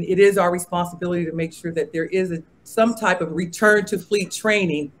 And it is our responsibility to make sure that there is some type of return to fleet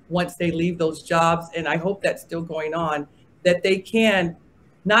training once they leave those jobs. And I hope that's still going on, that they can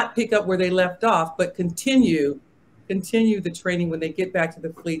not pick up where they left off, but continue the training when they get back to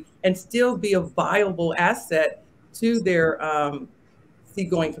the fleet and still be a viable asset to their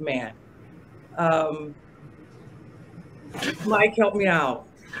seagoing command. Mike, help me out.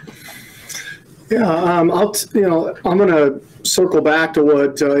 Yeah, I'm going to circle back to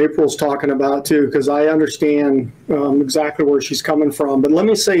what April's talking about too, because I understand exactly where she's coming from. But let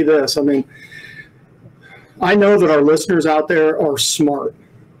me say this. I mean, I know that our listeners out there are smart.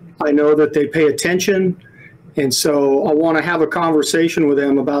 I know that they pay attention. And so I want to have a conversation with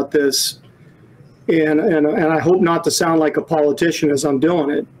them about this. And I hope not to sound like a politician as I'm doing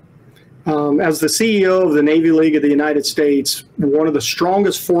it. As the CEO of the Navy League of the United States, one of the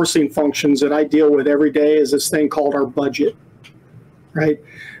strongest forcing functions that I deal with every day is this thing called our budget, right?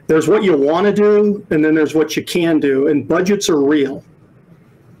 There's what you want to do, and then there's what you can do, and budgets are real.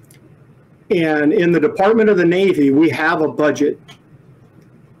 And in the Department of the Navy, we have a budget.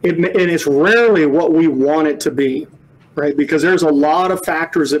 And it's rarely what we want it to be, right? Because there's a lot of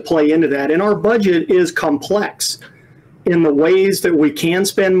factors that play into that. And our budget is complex in the ways that we can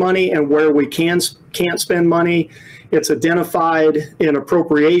spend money and where we can't spend money. It's identified in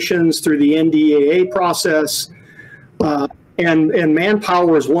appropriations through the NDAA process. And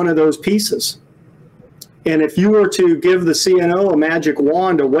manpower is one of those pieces. And if you were to give the CNO a magic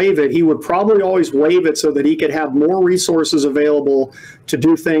wand to wave it, he would probably always wave it so that he could have more resources available to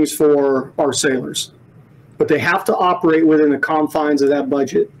do things for our sailors. But they have to operate within the confines of that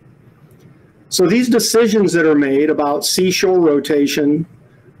budget. So these decisions that are made about seashore rotation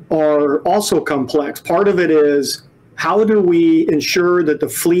are also complex. Part of it is, how do we ensure that the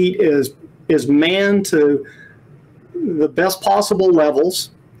fleet is manned to the best possible levels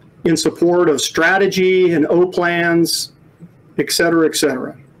in support of strategy and O plans, et cetera, et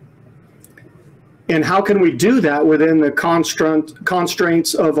cetera. And how can we do that within the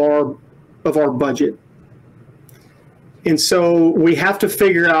constraints of our budget? And so we have to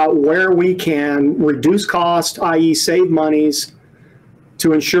figure out where we can reduce cost, i.e. save monies,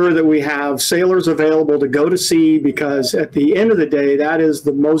 to ensure that we have sailors available to go to sea, because at the end of the day, that is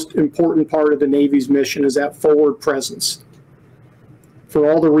the most important part of the Navy's mission, is that forward presence, for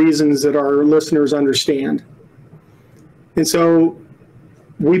all the reasons that our listeners understand. And so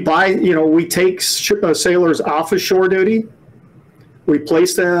we take sailors off of shore duty, we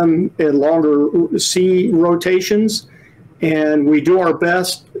place them in longer sea rotations, and we do our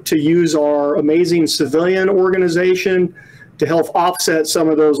best to use our amazing civilian organization to help offset some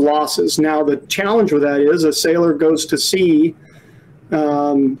of those losses. Now, the challenge with that is a sailor goes to sea,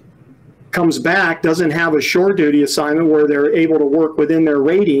 comes back, doesn't have a shore duty assignment where they're able to work within their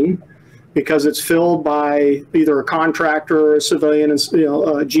rating, because it's filled by either a contractor or a civilian,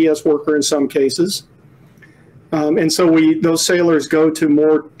 a GS worker in some cases. And so those sailors go to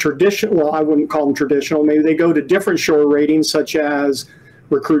more traditional, well, I wouldn't call them traditional, maybe they go to different shore ratings, such as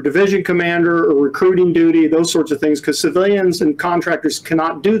recruit division commander or recruiting duty, those sorts of things, because civilians and contractors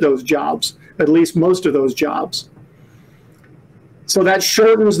cannot do those jobs, at least most of those jobs. So that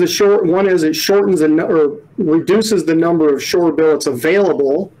shortens the shore. One is it shortens or reduces the number of shore billets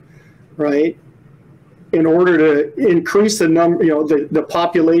available, right, in order to increase the number, the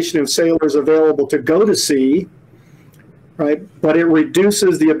population of sailors available to go to sea, right? But it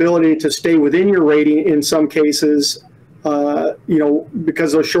reduces the ability to stay within your rating in some cases,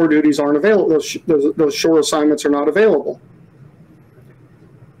 because those shore duties aren't available. Those shore assignments are not available.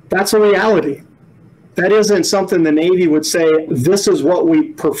 That's a reality. That isn't something the Navy would say, this is what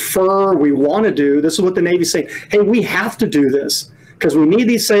we prefer, we want to do. This is what the Navy's saying. Hey, we have to do this because we need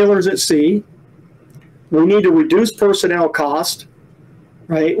these sailors at sea. We need to reduce personnel cost,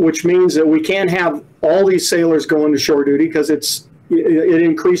 right? Which means that we can't have all these sailors going to shore duty, because it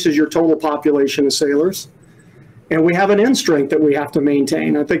increases your total population of sailors. And we have an end strength that we have to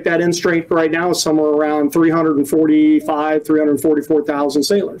maintain. I think that end strength right now is somewhere around 344,000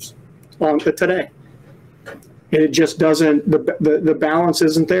 sailors today. And it just doesn't, the balance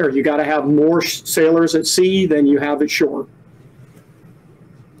isn't there. You got to have more sailors at sea than you have at shore.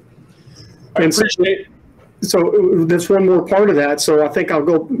 And so there's one more part of that. So I think I'll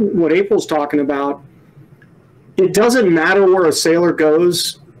go what April's talking about. It doesn't matter where a sailor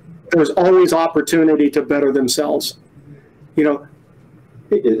goes. There's always opportunity to better themselves.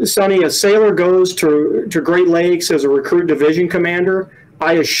 Sonny, a sailor goes to Great Lakes as a recruit division commander.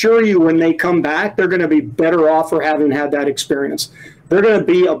 I assure you, when they come back, they're going to be better off for having had that experience. They're going to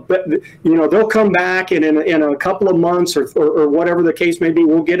be, they'll come back and in a couple of months or whatever the case may be,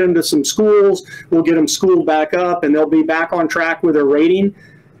 we'll get into some schools, we'll get them schooled back up, and they'll be back on track with their rating.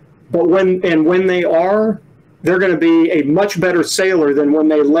 But when they are, they're going to be a much better sailor than when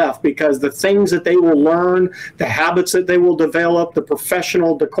they left, because the things that they will learn, the habits that they will develop, the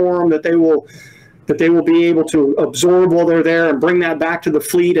professional decorum that they will be able to absorb while they're there and bring that back to the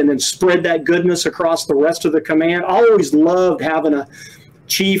fleet and then spread that goodness across the rest of the command. I always loved having a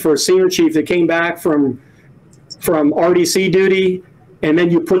chief or a senior chief that came back from RDC duty, and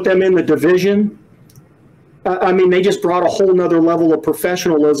then you put them in the division. I mean, they just brought a whole nother level of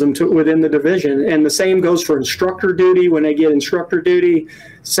professionalism within the division. And the same goes for instructor duty when they get instructor duty.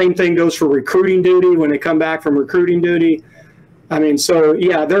 Same thing goes for recruiting duty when they come back from recruiting duty. I mean, so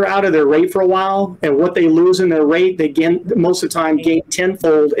yeah, they're out of their rate for a while, and what they lose in their rate, they most of the time gain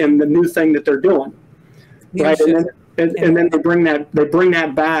tenfold in the new thing that they're doing, right? And then they bring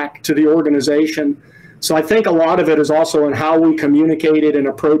that back to the organization. So I think a lot of it is also in how we communicate it and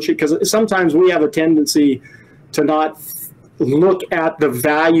approach it, because sometimes we have a tendency to not look at the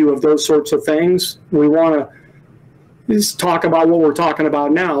value of those sorts of things. We want to just talk about what we're talking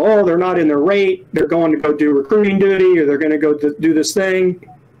about now. Oh, they're not in their rate. They're going to go do recruiting duty, or they're going to go do this thing.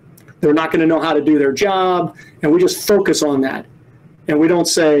 They're not going to know how to do their job. And we just focus on that. And we don't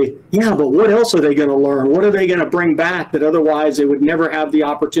say, yeah, but what else are they going to learn? What are they going to bring back that otherwise they would never have the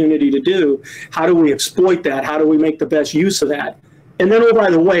opportunity to do? How do we exploit that? How do we make the best use of that? And then, oh, by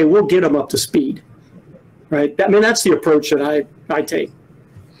the way, we'll get them up to speed, right? I mean, that's the approach that I take.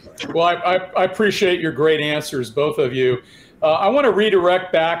 Well, I appreciate your great answers, both of you. I want to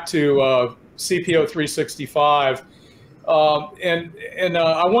redirect back to CPO 365, and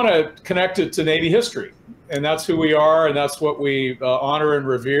I want to connect it to Navy history. And that's who we are, and that's what we honor and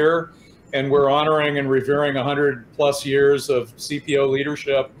revere. And we're honoring and revering 100+ years of CPO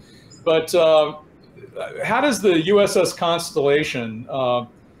leadership. But how does the USS Constellation,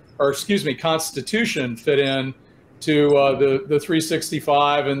 Constitution fit in to the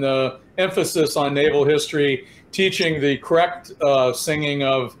 365 and the emphasis on naval history, teaching the correct singing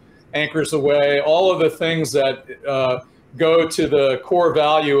of Anchors Aweigh, all of the things that go to the core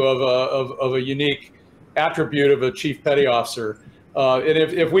value of a unique attribute of a Chief Petty Officer. And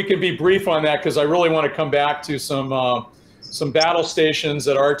if we can be brief on that, because I really want to come back to some battle stations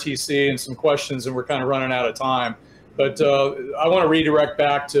at RTC and some questions, and we're kind of running out of time. But I want to redirect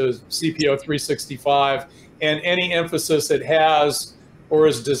back to CPO 365 and any emphasis it has or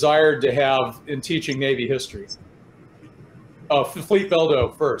is desired to have in teaching Navy history. Fleet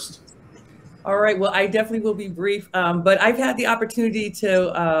Beldo first. All right, well, I definitely will be brief, but I've had the opportunity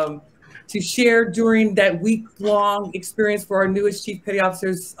to share during that week-long experience for our newest Chief Petty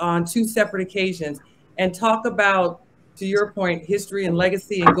Officers on 2 separate occasions and talk about, to your point, history and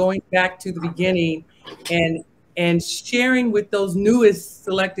legacy and going back to the beginning and sharing with those newest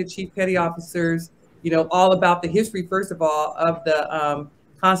selected Chief Petty Officers, all about the history, first of all, of the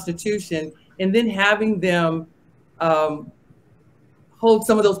Constitution, and then having them hold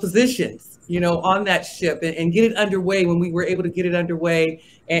some of those positions, on that ship and get it underway when we were able to get it underway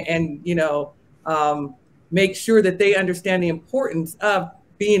and make sure that they understand the importance of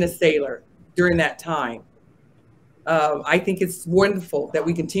being a sailor during that time. I think it's wonderful that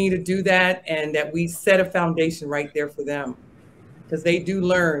we continue to do that and that we set a foundation right there for them, because they do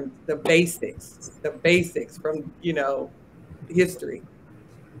learn the basics from, history.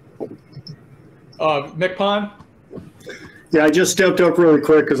 MCPON? Yeah, I just stepped up really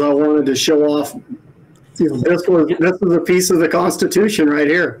quick because I wanted to show off. This is a piece of the Constitution right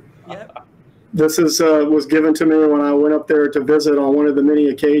here. Yep. This was given to me when I went up there to visit on one of the many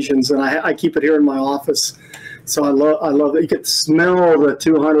occasions, and I keep it here in my office. So I love it. You can smell the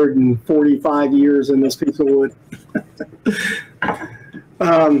 245 years in this piece of wood.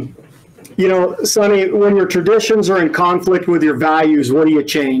 Sonny, when your traditions are in conflict with your values, what do you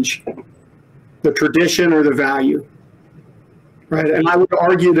change? The tradition or the value? Right, and I would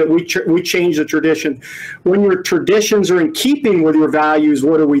argue that we change the tradition. When your traditions are in keeping with your values,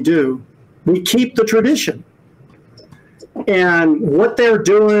 what do? We keep the tradition. And what they're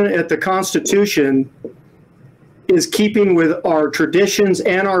doing at the Constitution is keeping with our traditions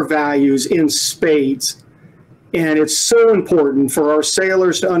and our values in spades. And it's so important for our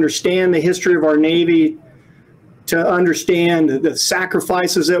sailors to understand the history of our Navy, to understand the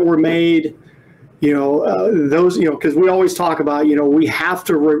sacrifices that were made, because we always talk about, we have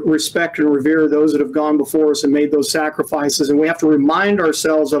to respect and revere those that have gone before us and made those sacrifices. And we have to remind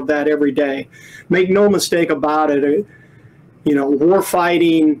ourselves of that every day. Make no mistake about it. you know, war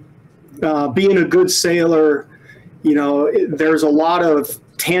fighting, being a good sailor. You know, there's a lot of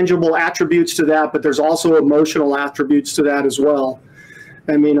tangible attributes to that, but there's also emotional attributes to that as well.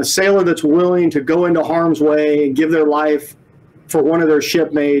 I mean, a sailor that's willing to go into harm's way and give their life for one of their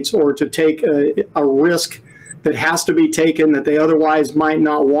shipmates, or to take a risk that has to be taken that they otherwise might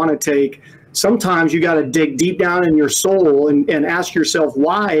not want to take. Sometimes you got to dig deep down in your soul and ask yourself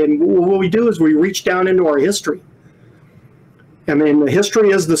why. And what we do is we reach down into our history. I mean, the history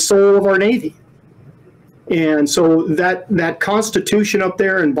is the soul of our Navy. And so that Constitution up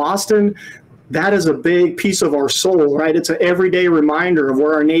there in Boston, that is a big piece of our soul, right? It's an everyday reminder of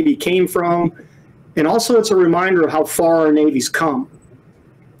where our Navy came from. And also it's a reminder of how far our Navy's come.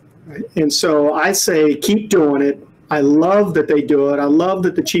 Right? And so I say, keep doing it. I love that they do it. I love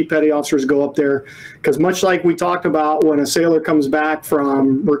that the chief petty officers go up there, because much like we talked about, when a sailor comes back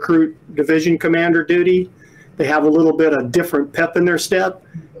from recruit division commander duty, they have a little bit of different pep in their step.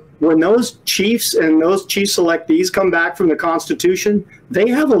 When those chiefs and those chief selectees come back from the Constitution, they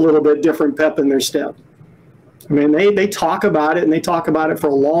have a little bit different pep in their step. I mean, they talk about it, and they talk about it for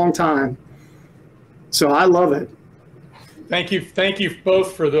a long time. So I love it. Thank you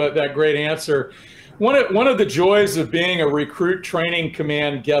both for that great answer. One of the joys of being a recruit training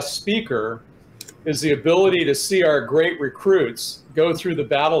command guest speaker is the ability to see our great recruits go through the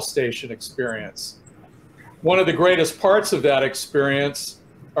battle station experience. One of the greatest parts of that experience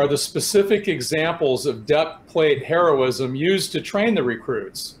are the specific examples of deck plate heroism used to train the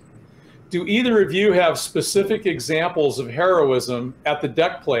recruits. Do either of you have specific examples of heroism at the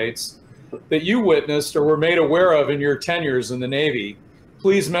deck plates that you witnessed or were made aware of in your tenures in the Navy?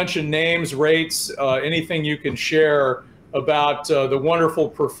 Please mention names, rates, anything you can share about the wonderful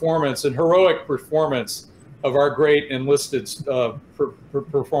performance and heroic performance of our great enlisted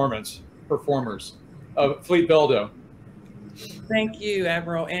performers. Fleet Beldo. Thank you,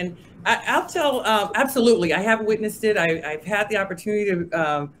 Admiral. And I'll tell, absolutely, I have witnessed it. I've had the opportunity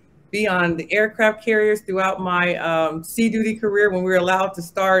to be on the aircraft carriers throughout my sea duty career, when we were allowed to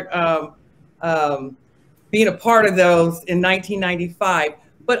start being a part of those in 1995.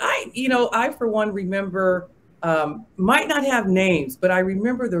 But I for one remember, might not have names, but I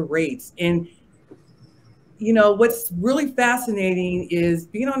remember the rates. And what's really fascinating is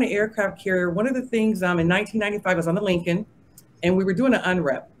being on an aircraft carrier. One of the things in 1995, I was on the Lincoln, and we were doing an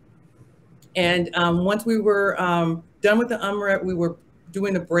UNREP. And once we were done with the UNREP, we were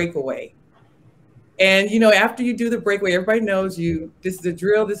doing the breakaway. And, after you do the breakaway, everybody knows this is a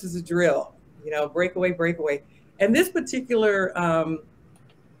drill, this is a drill, breakaway, breakaway. And this particular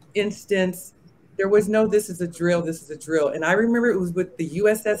instance, there was no, this is a drill, this is a drill. And I remember it was with the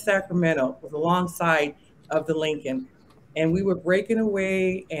USS Sacramento, was alongside of the Lincoln. And we were breaking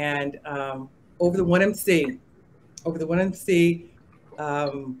away, and over the 1MC,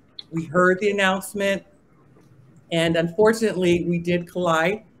 we heard the announcement, and unfortunately we did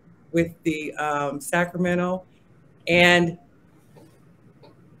collide with the Sacramento. And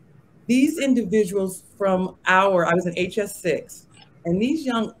these individuals from I was in HS6, and these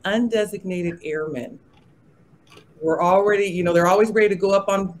young undesignated airmen were already, they're always ready to go up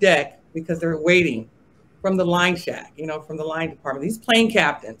on deck because they're waiting from the line shack, from the line department. These plane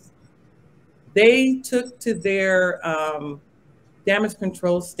captains, they took to their damage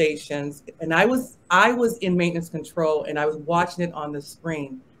control stations, and I was in maintenance control, and I was watching it on the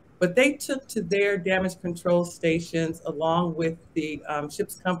screen. But they took to their damage control stations along with the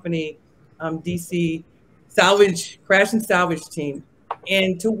ship's company, DC crash and salvage team,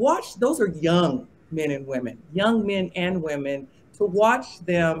 and to watch, those are young men and women, to watch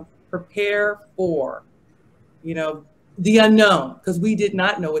them prepare for, the unknown, because we did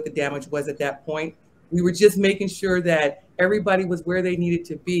not know what the damage was at that point. We were just making sure that everybody was where they needed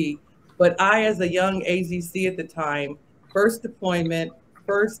to be. But I, as a young AZC at the time, first deployment,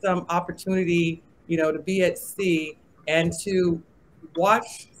 first opportunity, to be at sea and to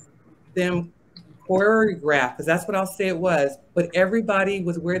watch them choreograph, because that's what I'll say it was, but everybody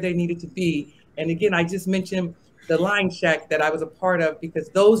was where they needed to be. And again, I just mentioned the line shack that I was a part of, because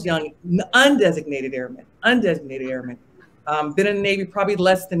those young undesignated airmen, been in the Navy probably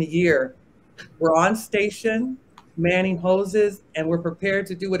less than a year, were on station, manning hoses, and were prepared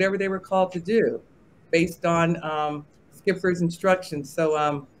to do whatever they were called to do based on skipper's instructions.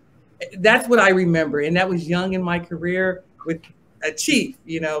 So that's what I remember. And that was young in my career with a chief,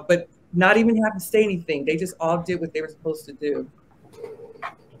 but not even having to say anything. They just all did what they were supposed to do.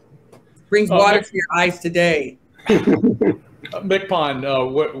 Brings water to your eyes today. MCPON,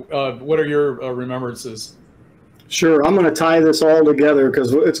 what are your remembrances? Sure, I'm going to tie this all together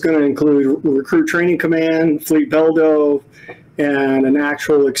because it's going to include Recruit Training Command, Fleet Beldo, and an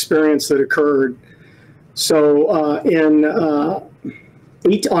actual experience that occurred. So on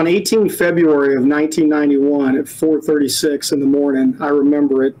 18 February of 1991 at 4:36 in the morning, I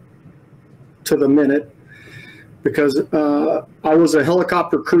remember it to the minute because I was a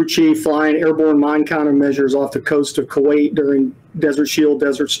helicopter crew chief flying airborne mine countermeasures off the coast of Kuwait during Desert Shield,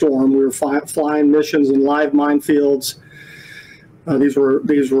 Desert Storm. We were flying missions in live minefields.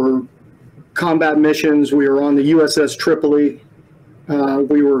 These were combat missions. We were on the USS Tripoli.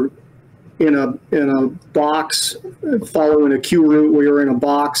 We were in a box following a Q route. We were in a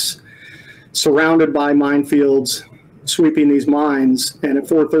box surrounded by minefields, sweeping these mines. And at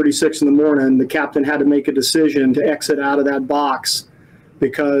 4:36 in the morning, the captain had to make a decision to exit out of that box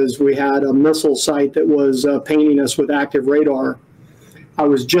because we had a missile site that was painting us with active radar. I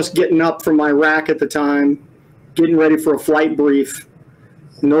was just getting up from my rack at the time, getting ready for a flight brief.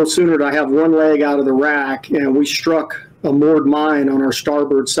 No sooner did I have one leg out of the rack, and we struck a moored mine on our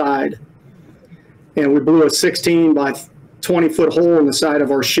starboard side. And we blew a 16 by 20 foot hole in the side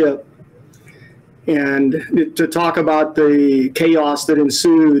of our ship. And to talk about the chaos that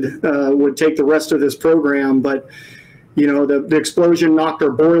ensued would take the rest of this program, but you know, the explosion knocked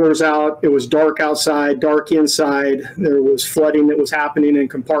our boilers out. It was dark outside, dark inside. There was flooding that was happening in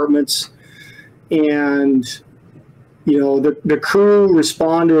compartments. And, you know, the crew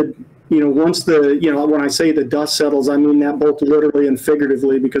responded, you know, once when I say the dust settles, I mean that both literally and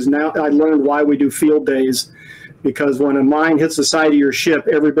figuratively, because now I learned why we do field days. Because when a mine hits the side of your ship,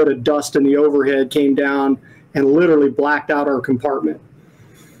 every bit of dust in the overhead came down and literally blacked out our compartment.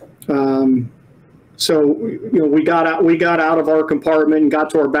 So, you know, we got out of our compartment and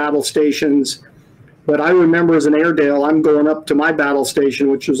got to our battle stations. But I remember as an Airedale, I'm going up to my battle station,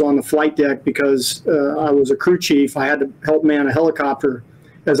 which was on the flight deck because I was a crew chief. I had to help man a helicopter.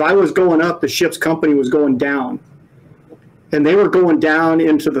 As I was going up, the ship's company was going down. And they were going down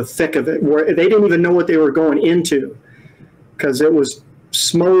into the thick of it, where they didn't even know what they were going into because it was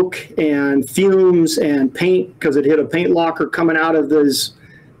smoke and fumes and paint because it hit a paint locker coming out of these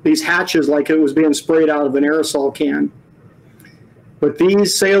hatches like it was being sprayed out of an aerosol can. But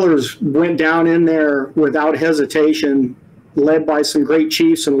these sailors went down in there without hesitation, led by some great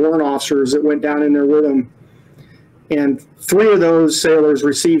chiefs and warrant officers that went down in there with them. And 3 of those sailors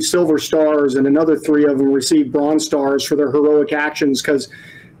received silver stars, and another 3 of them received bronze stars for their heroic actions, because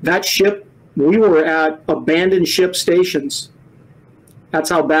that ship, we were at abandoned ship stations. That's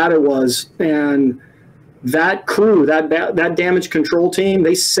how bad it was. And that crew, that damage control team,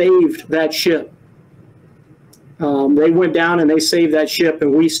 they saved that ship. They went down and they saved that ship,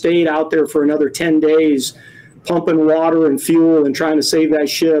 and we stayed out there for another 10 days pumping water and fuel and trying to save that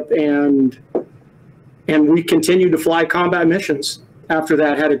ship. And we continued to fly combat missions after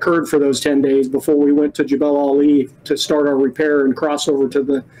that had occurred for those 10 days before we went to Jebel Ali to start our repair and cross over to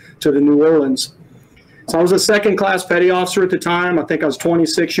the New Orleans. So I was a second-class petty officer at the time. I think I was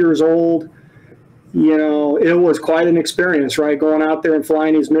 26 years old. You know, it was quite an experience, right? Going out there and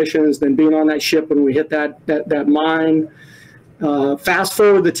flying these missions, then being on that ship when we hit that mine. Fast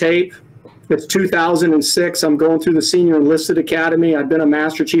forward the tape. It's 2006. I'm going through the Senior Enlisted Academy. I'd been a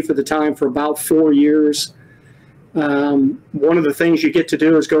Master Chief at the time for about 4 years. One of the things you get to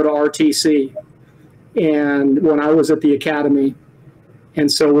do is go to RTC. And when I was at the Academy, and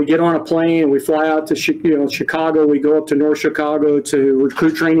so we get on a plane and we fly out to Chicago. We go up to North Chicago to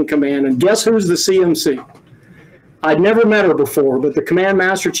Recruit Training Command. And guess who's the CMC? I'd never met her before, but the Command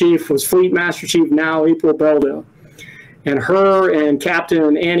Master Chief was Fleet Master Chief now, April Beldo. And her and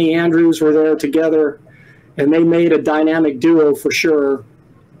Captain Annie Andrews were there together, and they made a dynamic duo for sure.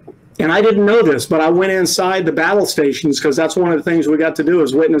 And I didn't know this, but I went inside the battle stations because that's one of the things we got to do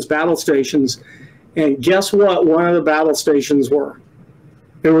is witness battle stations. And guess what one of the battle stations were?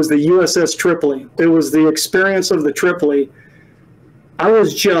 It was the USS Tripoli. It was the experience of the Tripoli. I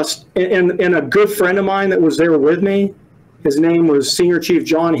was just, and a good friend of mine that was there with me, his name was Senior Chief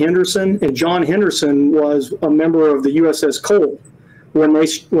John Henderson, and John Henderson was a member of the USS Cole when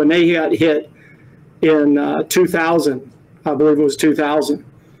they got hit in 2000. I believe it was 2000.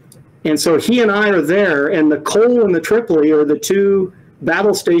 And so he and I are there, and the Cole and the Tripoli are the 2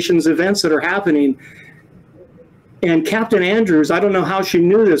 battle stations events that are happening. And Captain Andrews, I don't know how she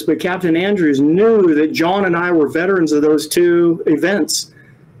knew this, but Captain Andrews knew that John and I were veterans of those 2 events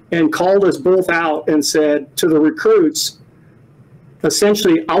and called us both out and said to the recruits,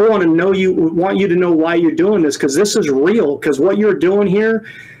 essentially, I want you to know why you're doing this, because this is real, because what you're doing here,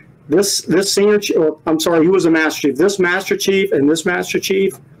 this senior, I'm sorry, he was a Master Chief. This Master Chief and this Master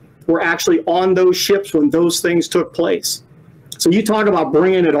Chief were actually on those ships when those things took place. So you talk about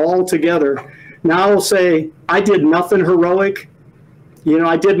bringing it all together. Now I will say, I did nothing heroic. You know,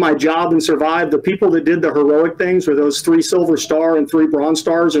 I did my job and survived. The people that did the heroic things were those 3 Silver Star and 3 Bronze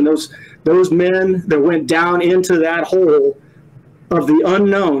Stars, and those men that went down into that hole of the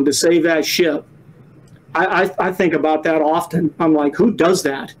unknown to save that ship. I think about that often. I'm like, who does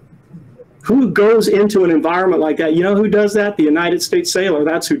that? Who goes into an environment like that? You know who does that? The United States sailor.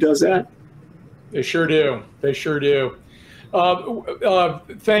 That's who does that. They sure do. They sure do.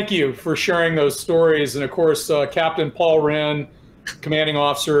 Thank you for sharing those stories. And of course, Captain Paul Wren, commanding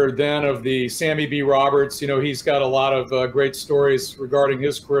officer then of the Sammy B. Roberts, you know, he's got a lot of great stories regarding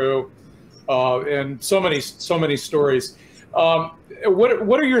his crew, and so many stories.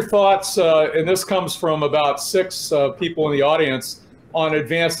 What are your thoughts, and this comes from about 6 people in the audience, on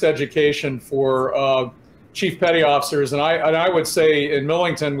advanced education for chief petty officers? And I would say in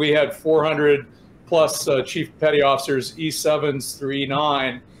Millington we had 400 plus chief petty officers, E7s through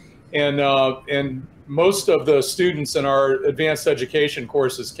E9, and most of the students in our advanced education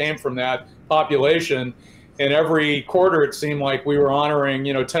courses came from that population. And every quarter it seemed like we were honoring,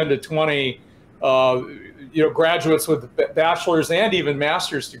 you know, 10 to 20 you know, graduates with bachelor's and even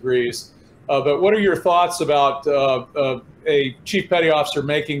master's degrees. But what are your thoughts about a chief petty officer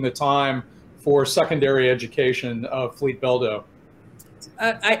making the time for secondary education of Fleet Beldo?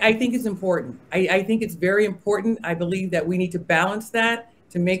 I think it's important. I think it's very important. I believe that we need to balance that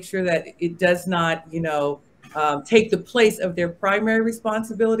to make sure that it does not, you know, take the place of their primary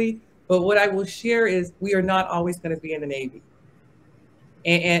responsibility. But what I will share is we are not always going to be in the Navy.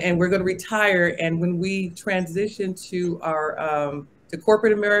 And we're going to retire. And when we transition to our to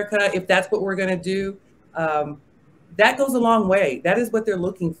corporate America, if that's what we're going to do, that goes a long way. That is what they're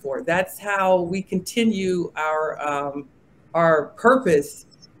looking for. That's how we continue our purpose,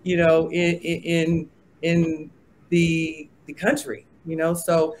 you know, in the country, you know.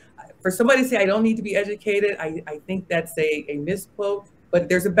 So for somebody to say I don't need to be educated, I think that's a misquote. But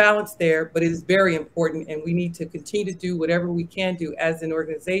there's a balance there, but it is very important, and we need to continue to do whatever we can do as an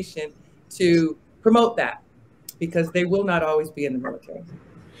organization to promote that, because they will not always be in the military.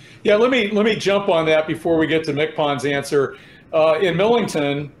 Yeah, let me jump on that before we get to MCPON's answer. In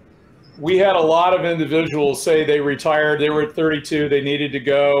Millington, we had a lot of individuals say they retired. They were at 32. They needed to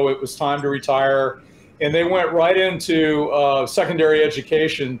go. It was time to retire, and they went right into secondary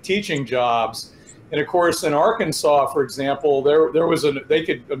education teaching jobs. And of course, in Arkansas, for example, they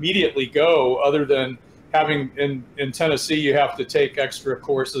could immediately go, other than having in Tennessee, you have to take extra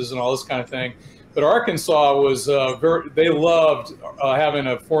courses and all this kind of thing. But Arkansas was they loved having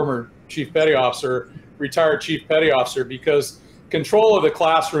a former chief petty officer, retired chief petty officer, because control of the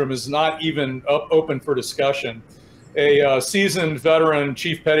classroom is not even open for discussion. A seasoned veteran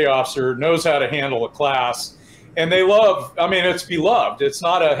chief petty officer knows how to handle a class. And they love, I mean, it's beloved. It's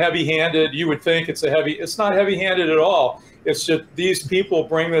not a heavy-handed, you would think it's not heavy-handed at all. It's just these people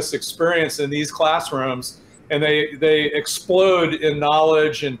bring this experience in these classrooms, and they explode in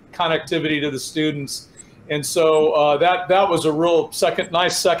knowledge and connectivity to the students. And so that was a real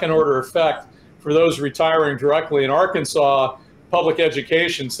nice second-order effect for those retiring directly. In Arkansas, public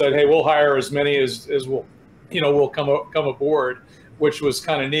education said, hey, we'll hire as many as will come aboard, which was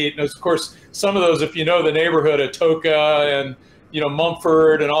kind of neat. And of course, some of those, if you know the neighborhood, Atoka and, you know,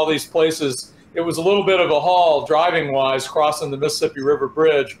 Mumford and all these places, it was a little bit of a haul driving wise crossing the Mississippi River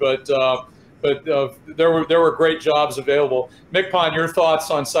Bridge, but there were great jobs available. MCPON, your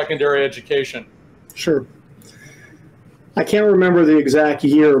thoughts on secondary education? Sure. I can't remember the exact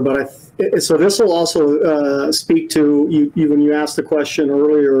year, but so this will also speak to you when you asked the question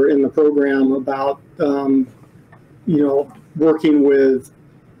earlier in the program about you know, working with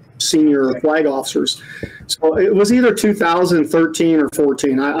senior flag officers. So it was either 2013 or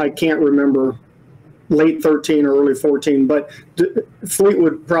 14. I can't remember, late 13 or early 14, but Fleet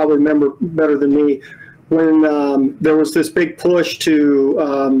would probably remember better than me, when there was this big push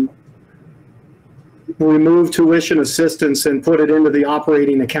to remove tuition assistance and put it into the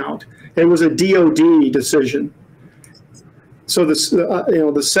operating account. It was a DOD decision. So this, you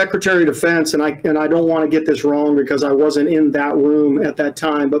know, the Secretary of Defense, and I don't want to get this wrong because I wasn't in that room at that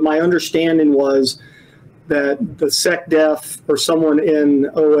time, but my understanding was that the SecDef or someone in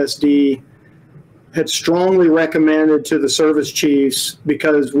OSD had strongly recommended to the service chiefs,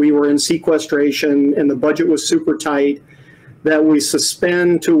 because we were in sequestration and the budget was super tight, that we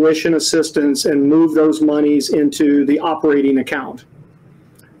suspend tuition assistance and move those monies into the operating account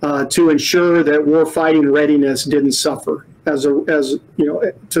to ensure that warfighting readiness didn't suffer, as you know,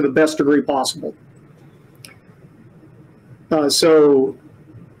 to the best degree possible. So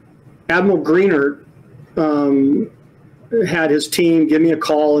Admiral Greenert had his team give me a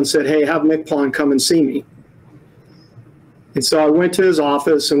call and said, hey, have MCPON come and see me. And so I went to his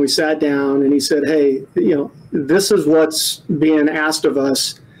office and we sat down and he said, hey, you know, this is what's being asked of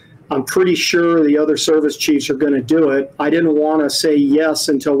us. I'm pretty sure the other service chiefs are going to do it. I didn't want to say yes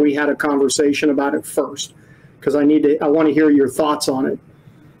until we had a conversation about it first, because I want to hear your thoughts on it.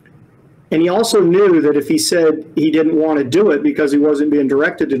 And he also knew that if he said he didn't want to do it because he wasn't being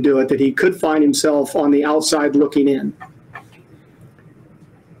directed to do it, that he could find himself on the outside looking in.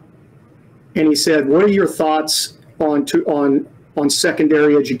 And he said, what are your thoughts on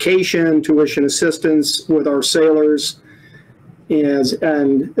secondary education, tuition assistance with our sailors,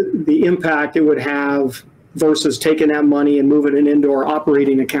 and the impact it would have versus taking that money and moving it into our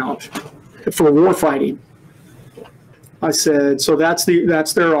operating account for warfighting? I said, so that's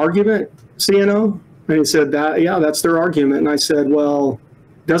their argument, CNO? And he said, yeah, that's their argument. And I said, well,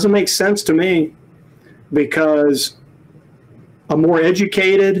 doesn't make sense to me, because a more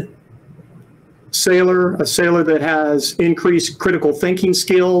educated sailor, a sailor that has increased critical thinking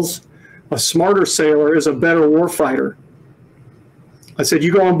skills, a smarter sailor is a better warfighter. I said,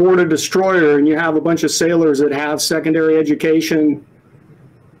 you go on board a destroyer and you have a bunch of sailors that have secondary education.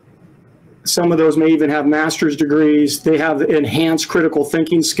 Some of those may even have master's degrees. They have enhanced critical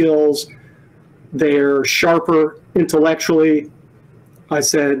thinking skills. They're sharper intellectually. I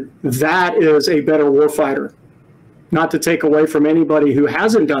said, that is a better warfighter. Not to take away from anybody who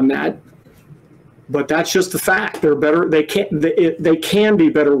hasn't done that, but that's just the fact. They're better. They can be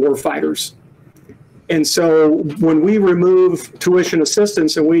better warfighters. And so when we remove tuition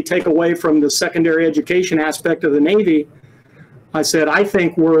assistance and we take away from the secondary education aspect of the Navy, I said, I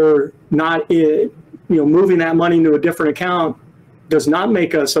think we're not, moving that money into a different account does not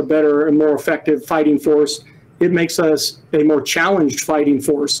make us a better and more effective fighting force. It makes us a more challenged fighting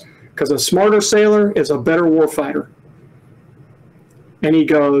force, because a smarter sailor is a better warfighter. And he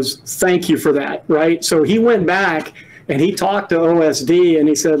goes, thank you for that, right? So he went back and he talked to OSD and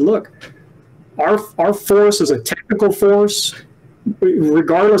he said, look, our force is a technical force.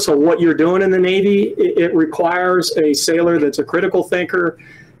 Regardless of what you're doing in the Navy, it requires a sailor that's a critical thinker,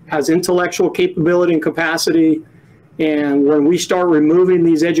 has intellectual capability and capacity. And when we start removing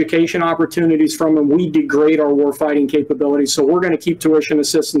these education opportunities from them, we degrade our warfighting capabilities. So we're going to keep tuition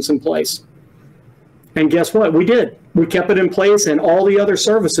assistance in place. And guess what? We did. We kept it in place, and all the other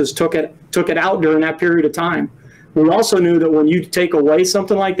services took it out during that period of time. We also knew that when you take away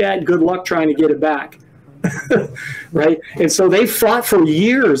something like that, good luck trying to get it back. Right? And so they fought for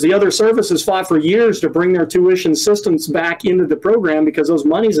years. The other services fought for years to bring their tuition systems back into the program, because those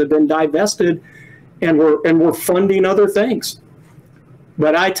monies had been divested and we're funding other things.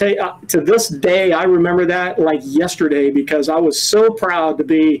 But I tell you, to this day, I remember that like yesterday, because I was so proud to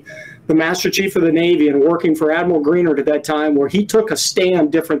be the Master Chief of the Navy and working for Admiral Greenert at that time, where he took a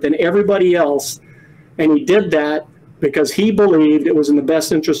stand different than everybody else. And he did that because he believed it was in the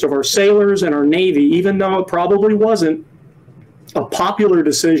best interest of our sailors and our Navy, even though it probably wasn't a popular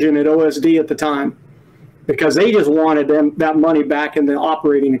decision at OSD at the time, because they just wanted that money back in the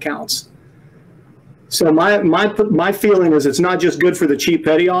operating accounts. So my feeling is, it's not just good for the Chief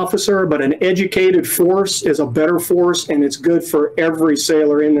Petty Officer, but an educated force is a better force, and it's good for every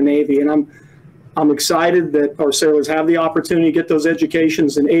sailor in the Navy. And I'm excited that our sailors have the opportunity to get those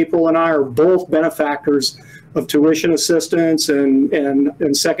educations, and April and I are both benefactors of tuition assistance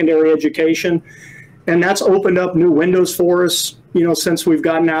and secondary education. And that's opened up new windows for us, since we've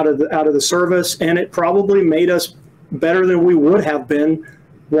gotten out of the service, and it probably made us better than we would have been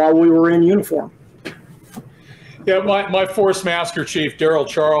while we were in uniform. Yeah, my Force Master Chief, Daryl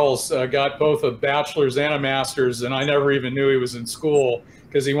Charles, got both a bachelor's and a master's, and I never even knew he was in school,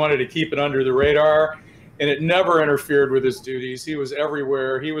 because he wanted to keep it under the radar, and it never interfered with his duties. He was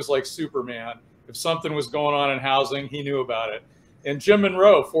everywhere. He was like Superman. If something was going on in housing, he knew about it. And Jim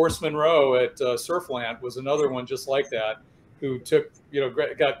Monroe, Force Monroe at Surfland, was another one just like that, who took,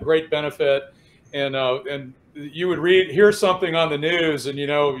 got great benefit. And you would hear something on the news, and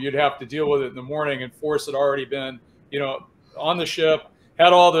you'd have to deal with it in the morning. And Force had already been, on the ship,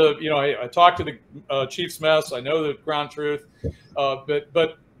 had all the, I talked to the chief's mess. I know the ground truth,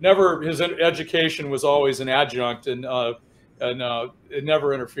 but never, his education was always an adjunct, and it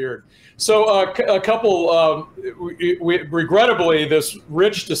never interfered. So a couple, regrettably, this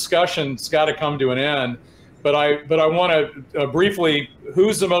rich discussion's got to come to an end. But I want to briefly,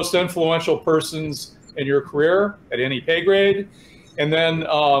 who's the most influential persons in your career at any pay grade, and then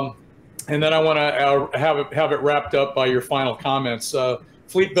I want to have it wrapped up by your final comments.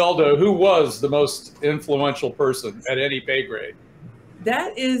 Fleet Beldo, who was the most influential person at any pay grade?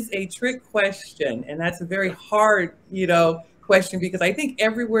 That is a trick question, and that's a very hard, question, because I think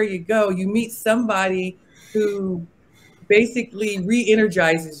everywhere you go, you meet somebody who basically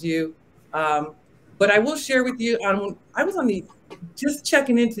re-energizes you. But I will share with you, I was just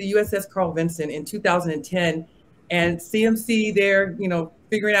checking into the USS Carl Vinson in 2010, and CMC there,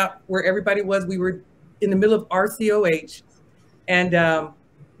 figuring out where everybody was. We were in the middle of RCOH, and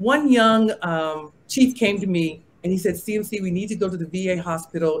one young chief came to me and he said, CMC, we need to go to the VA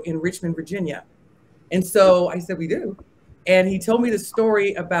hospital in Richmond, Virginia. And so I said, we do. And he told me the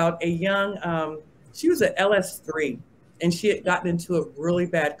story about a young, she was an LS3, and she had gotten into a really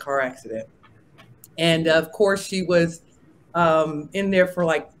bad car accident. And of course, she was in there for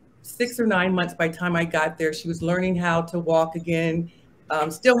like 6 or 9 months. By the time I got there, she was learning how to walk again,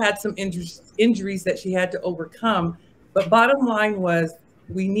 still had some injuries that she had to overcome. But bottom line was,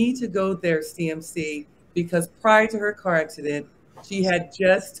 we need to go there, CMC, because prior to her car accident, she had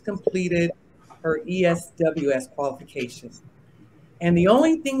just completed her ESWS qualification. And the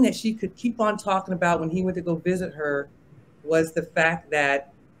only thing that she could keep on talking about when he went to go visit her was the fact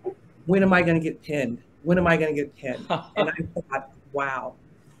that, when am I going to get pinned? When am I going to get pinned? And I thought, wow.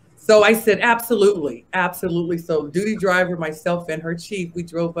 So I said, absolutely, absolutely. So duty driver, myself and her chief, we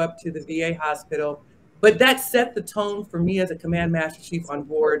drove up to the VA hospital. But that set the tone for me as a command master chief on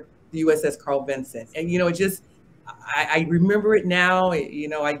board the USS Carl Vinson. And, it just, I remember it now.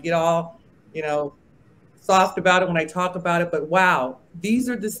 I get all, soft about it when I talk about it. But wow, these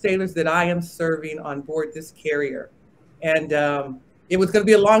are the sailors that I am serving on board this carrier. And it was going to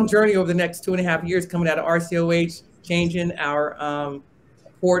be a long journey over the next 2.5 years, coming out of RCOH, changing our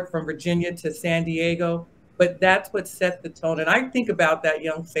port from Virginia to San Diego. But that's what set the tone. And I think about that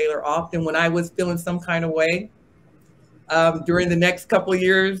young sailor often when I was feeling some kind of way during the next couple of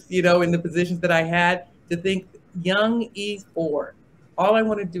years, in the positions that I had, to think, young E4, all I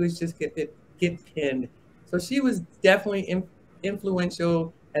want to do is just get pinned. So she was definitely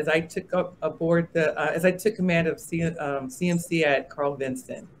influential as I took as I took command of CMC at Carl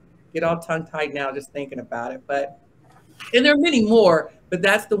Vinson. Get all tongue-tied now just thinking about it. And there are many more, but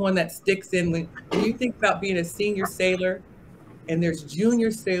that's the one that sticks in. When you think about being a senior sailor, and there's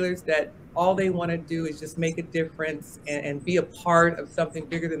junior sailors that all they want to do is just make a difference and be a part of something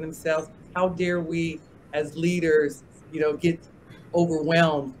bigger than themselves, how dare we as leaders, get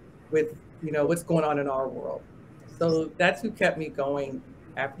overwhelmed with, what's going on in our world. So that's who kept me going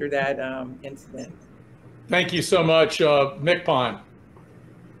after that incident. Thank you so much, MCPON.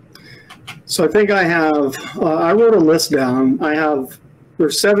 So I think I have, I wrote a list down.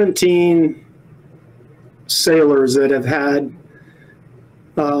 There's 17 sailors that have had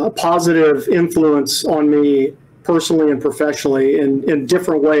a positive influence on me personally and professionally in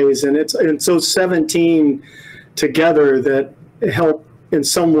different ways. And so 17 together that help in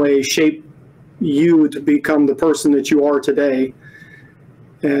some way shape you to become the person that you are today.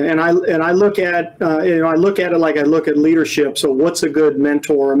 And I look at I look at it like I look at leadership. So what's a good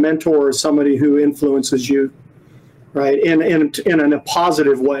mentor? A mentor is somebody who influences you, right? In a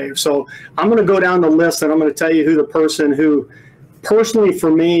positive way. So I'm going to go down the list and I'm going to tell you who the person who personally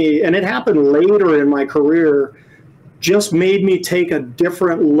for me, and it happened later in my career, just made me take a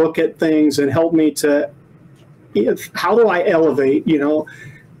different look at things and help me to, how do I elevate,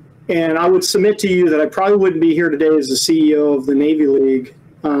 And I would submit to you that I probably wouldn't be here today as the CEO of the Navy League,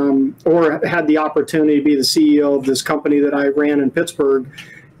 or had the opportunity to be the CEO of this company that I ran in Pittsburgh,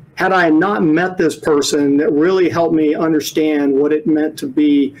 had I not met this person that really helped me understand what it meant to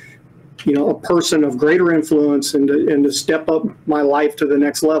be, a person of greater influence and to step up my life to the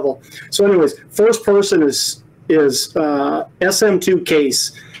next level. So anyways, first person is SM2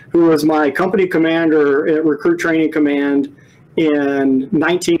 Case, who was my company commander at Recruit Training Command in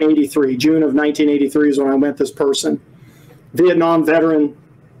 1983. June of 1983 is when I met this person. Vietnam veteran,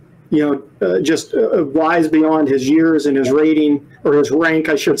 just wise beyond his years and his rating, or his rank,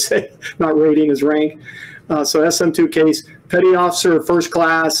 I should say, not rating, his rank. So SM2 Case, Petty Officer, First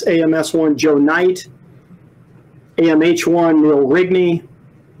Class, AMS1 Joe Knight, AMH1 Neil Rigney,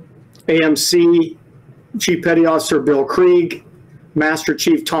 AMC Chief Petty Officer Bill Krieg, Master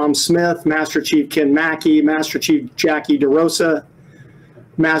Chief Tom Smith, Master Chief Ken Mackey, Master Chief Jackie DeRosa,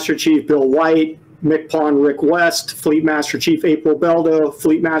 Master Chief Bill White, MCPON Rick West, Fleet Master Chief April Beldo,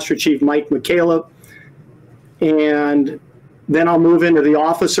 Fleet Master Chief Mike McCaleb. And then I'll move into the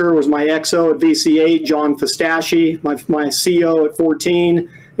officer, was my XO at VC8, John Fistashi, my CO at 14,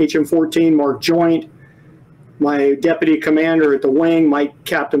 HM14, Mark Joint, my deputy commander at the wing,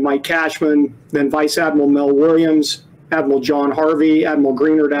 Captain Mike Cashman, then Vice Admiral Mel Williams, Admiral John Harvey, Admiral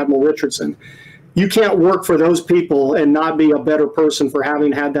Greenert, Admiral Richardson. you can't work for those people and not be a better person for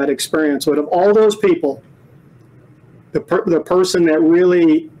having had that experience. But of all those people, the person that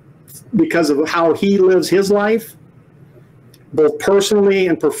really, because of how he lives his life, both personally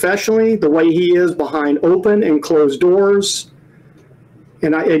and professionally, the way he is behind open and closed doors,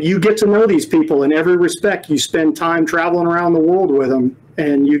 and you get to know these people in every respect. You spend time traveling around the world with them,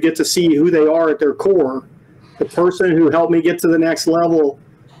 and you get to see who they are at their core. The person who helped me get to the next level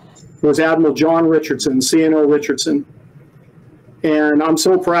was Admiral John Richardson, CNO Richardson. And I'm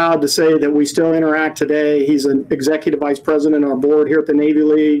so proud to say that we still interact today. He's an executive vice president on our board here at the Navy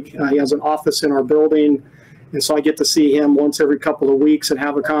League. He has an office in our building. And so I get to see him once every couple of weeks and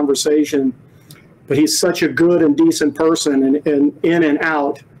have a conversation. But he's such a good and decent person, and in and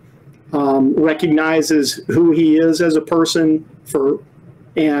out, recognizes who he is as a person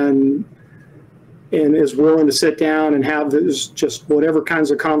and is willing to sit down and have just whatever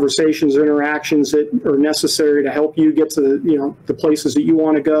kinds of conversations or interactions that are necessary to help you get to the places that you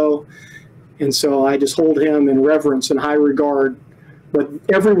want to go. And so I just hold him in reverence and high regard. But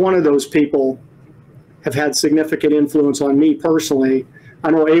every one of those people have had significant influence on me personally. I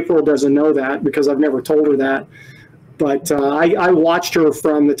know April doesn't know that because I've never told her that. But I watched her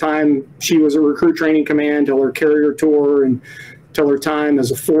from the time she was a recruit training command till her carrier tour and till her time as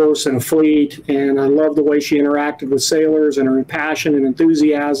a force and a fleet. And I love the way she interacted with sailors and her passion and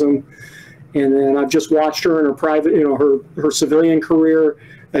enthusiasm. And then I've just watched her in her private, her civilian career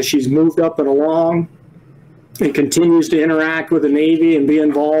as she's moved up and along and continues to interact with the Navy and be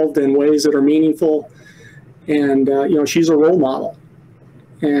involved in ways that are meaningful. And, she's a role model.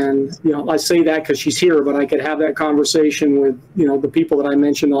 And, I say that because she's here, but I could have that conversation with, the people that I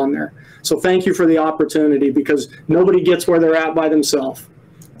mentioned on there. So thank you for the opportunity, because nobody gets where they're at by themselves.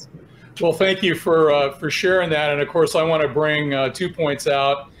 Well, thank you for sharing that. And of course, I want to bring 2 points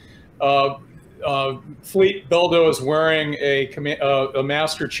out. Fleet Beldo is wearing a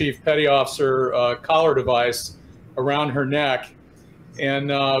Master Chief Petty Officer collar device around her neck. And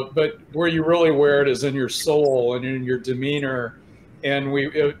but where you really wear it is in your soul and in your demeanor. And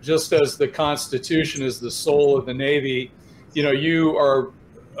just as the Constitution is the soul of the Navy, you are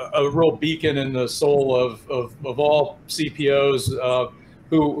a real beacon in the soul of all CPOs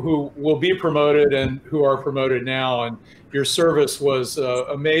who will be promoted and who are promoted now. And your service was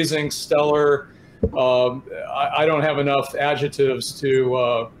amazing, stellar. I don't have enough adjectives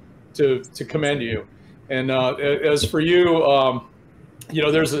to commend you. And as for you,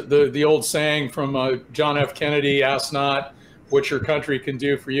 there's the old saying from John F. Kennedy: "Ask not what your country can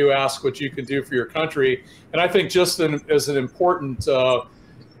do for you, ask what you can do for your country." And I think just as an important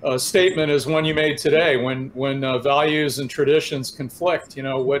statement is one you made today, when values and traditions conflict,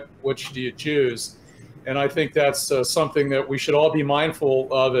 which do you choose? And I think that's something that we should all be mindful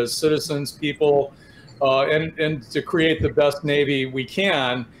of as citizens, people, and to create the best Navy we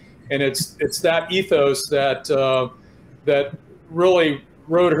can. And it's that ethos that really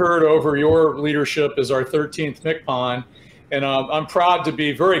rode herd over your leadership as our 13th MCPON. And I'm proud to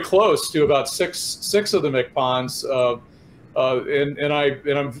be very close to about six of the MCPONs,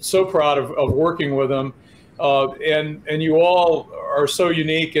 and I'm so proud of working with them. And you all are so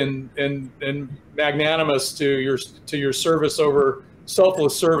unique and magnanimous to your service over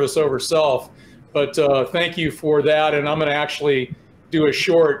selfless service over self. But thank you for that. And I'm going to actually do a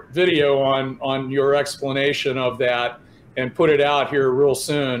short video on your explanation of that and put it out here real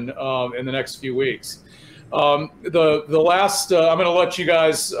soon in the next few weeks. The last, I'm going to let you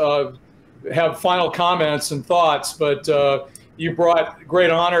guys have final comments and thoughts, but you brought great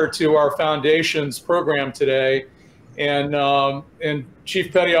honor to our foundation's program today, and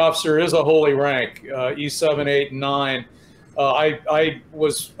Chief Petty Officer is a holy rank, E7, 8, and 9. I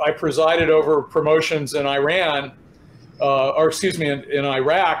presided over promotions in Iran, or excuse me, in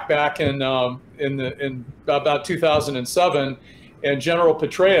Iraq back in about 2007. And General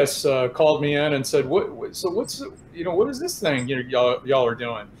Petraeus called me in and said, what is this thing y'all are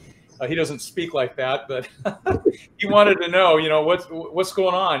doing? He doesn't speak like that, but he wanted to know, what's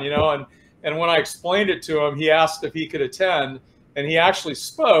going on, and when I explained it to him, he asked if he could attend, and he actually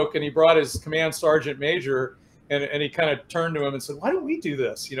spoke, and he brought his command sergeant major, and he kind of turned to him and said, why don't we do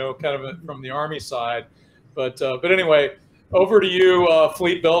this, kind of from the Army side. But anyway, over to you,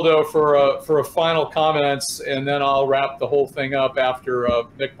 Fleet Beldo, for a final comments, and then I'll wrap the whole thing up after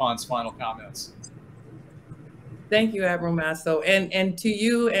MCPON's final comments. Thank you, Admiral Masso, and to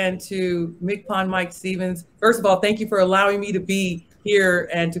you and to MCPON Mike Stevens. First of all, thank you for allowing me to be here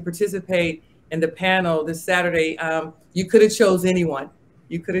and to participate in the panel this Saturday. You could have chose anyone.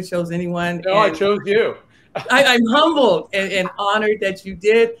 You could have chose anyone. No, I chose you. I'm humbled and honored that you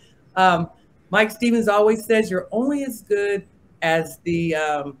did. Mike Stevens always says you're only as good as the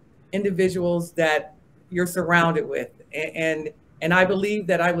individuals that you're surrounded with. And I believe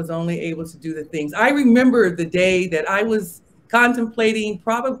that I was only able to do the things. I remember the day that I was contemplating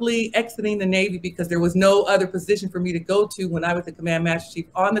probably exiting the Navy because there was no other position for me to go to when I was the Command Master Chief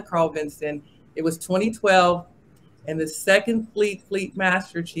on the Carl Vinson. It was 2012, and the Second Fleet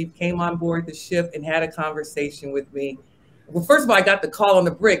Master Chief came on board the ship and had a conversation with me. Well, first of all, I got the call on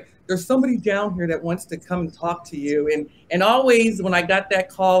the brick. There's somebody down here that wants to come and talk to you. And always when I got that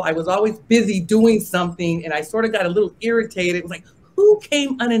call, I was always busy doing something, and I sort of got a little irritated. It was like, who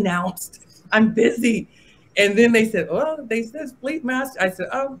came unannounced? I'm busy. And then they said, oh, they said Fleet Master. I said,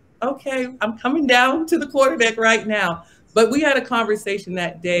 oh, okay, I'm coming down to the quarterdeck right now. But we had a conversation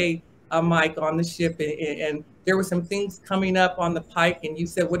that day, Mike, on the ship, and there were some things coming up on the pike, and you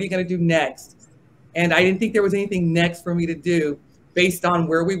said, what are you going to do next? And I didn't think there was anything next for me to do based on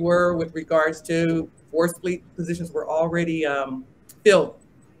where we were with regards to Force Fleet positions were already filled.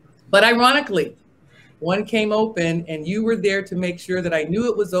 But ironically, one came open, and you were there to make sure that I knew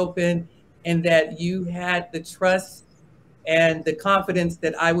it was open and that you had the trust and the confidence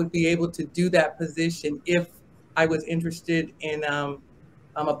that I would be able to do that position if I was interested in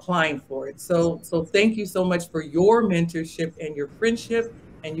applying for it. So thank you so much for your mentorship and your friendship,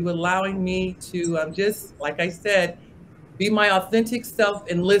 and you allowing me to just, like I said, be my authentic self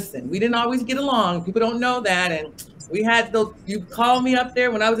and listen. We didn't always get along. People don't know that. And we had those, you call me up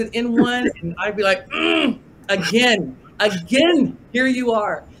there when I was at N1 and I'd be like, again, here you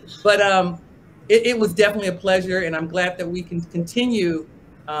are. But it was definitely a pleasure, and I'm glad that we can continue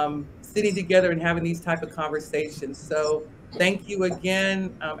sitting together and having these type of conversations. So thank you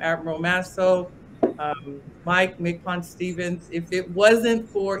again, Admiral Masso, Mike, MCPON Stevens. If it wasn't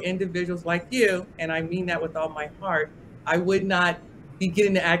for individuals like you, and I mean that with all my heart, I would not be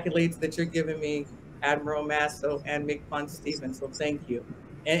getting the accolades that you're giving me, Admiral Masso and MCPON Stevens. So thank you.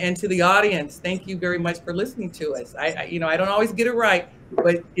 And to the audience, thank you very much for listening to us. I don't always get it right,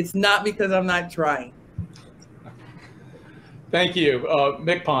 but it's not because I'm not trying. Thank you.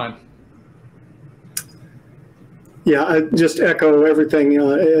 MCPON. Yeah, I just echo everything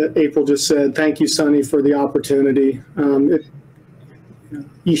April just said. Thank you, Sonny, for the opportunity.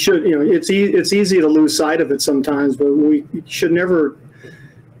 You should, it's easy to lose sight of it sometimes, but we should never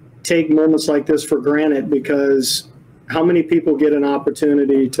take moments like this for granted, because how many people get an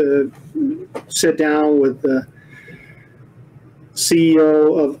opportunity to sit down with the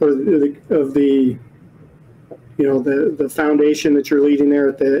CEO of the foundation that you're leading there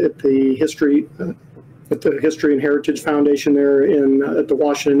at the History and Heritage Foundation there at the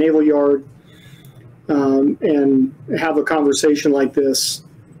Washington Naval Yard, and have a conversation like this.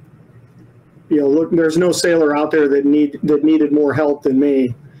 Look, there's no sailor out there that needed more help than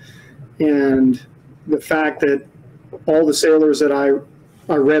me, and the fact that all the sailors that I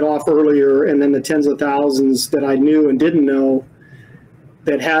read off earlier, and then the tens of thousands that I knew and didn't know,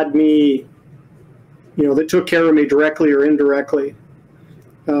 that had me, that took care of me directly or indirectly,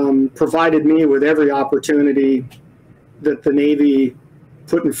 provided me with every opportunity that the Navy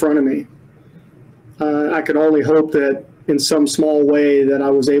put in front of me. I could only hope that in some small way that I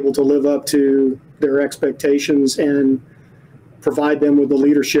was able to live up to their expectations and provide them with the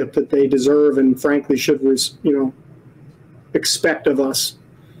leadership that they deserve and frankly should, expect of us,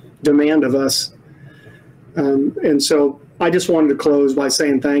 demand of us. And so I just wanted to close by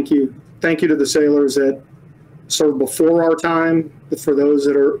saying thank you. Thank you to the sailors that served before our time, for those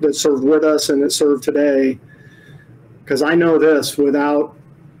that served with us and that serve today. Because I know this, without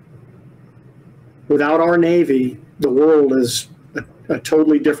our Navy, the world is a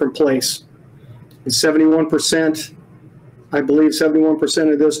totally different place. And 71%, I believe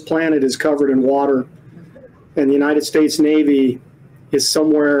 71% of this planet is covered in water. And the United States Navy is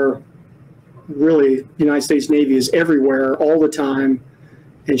somewhere, really, the United States Navy is everywhere all the time,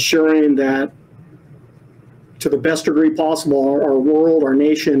 ensuring that to the best degree possible, our world, our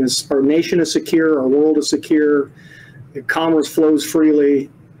nation is secure, our world is secure, that commerce flows freely,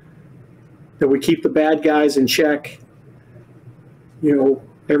 that we keep the bad guys in check.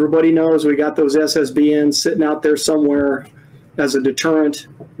 Everybody knows we got those SSBNs sitting out there somewhere as a deterrent.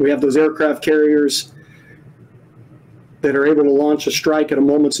 We have those aircraft carriers that are able to launch a strike at a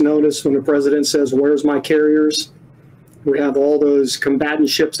moment's notice when the president says, "Where's my carriers?" We have all those combatant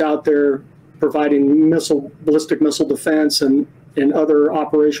ships out there providing ballistic missile defense and other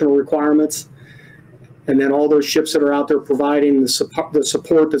operational requirements. And then all those ships that are out there providing the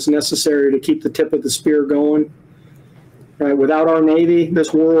support that's necessary to keep the tip of the spear going. Right? Without our Navy,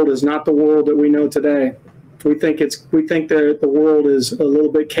 this world is not the world that we know today. We think that the world is a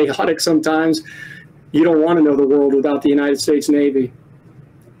little bit chaotic sometimes. You don't want to know the world without the United States Navy.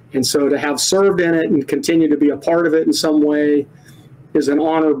 And so to have served in it and continue to be a part of it in some way is an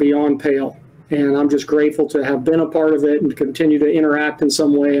honor beyond pale. And I'm just grateful to have been a part of it and continue to interact in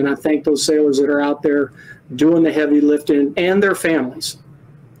some way. And I thank those sailors that are out there doing the heavy lifting, and their families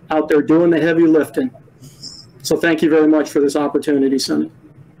out there doing the heavy lifting. So thank you very much for this opportunity, Sonny.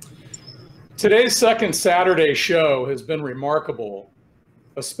 Today's second Saturday show has been remarkable,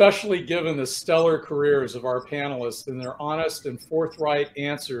 especially given the stellar careers of our panelists and their honest and forthright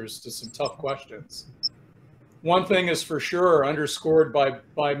answers to some tough questions. One thing is for sure, underscored by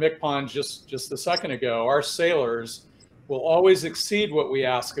MCPON just a second ago, our sailors will always exceed what we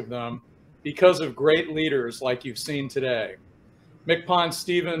ask of them because of great leaders like you've seen today. MCPON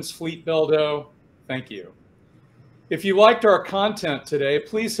Stevens, Fleet Beldo, thank you. If you liked our content today,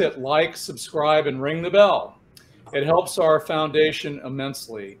 please hit like, subscribe, and ring the bell. It helps our foundation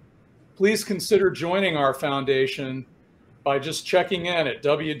immensely. Please consider joining our foundation by just checking in at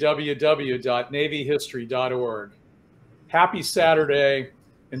www.navyhistory.org. Happy Saturday.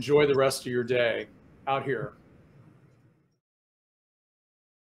 Enjoy the rest of your day out here.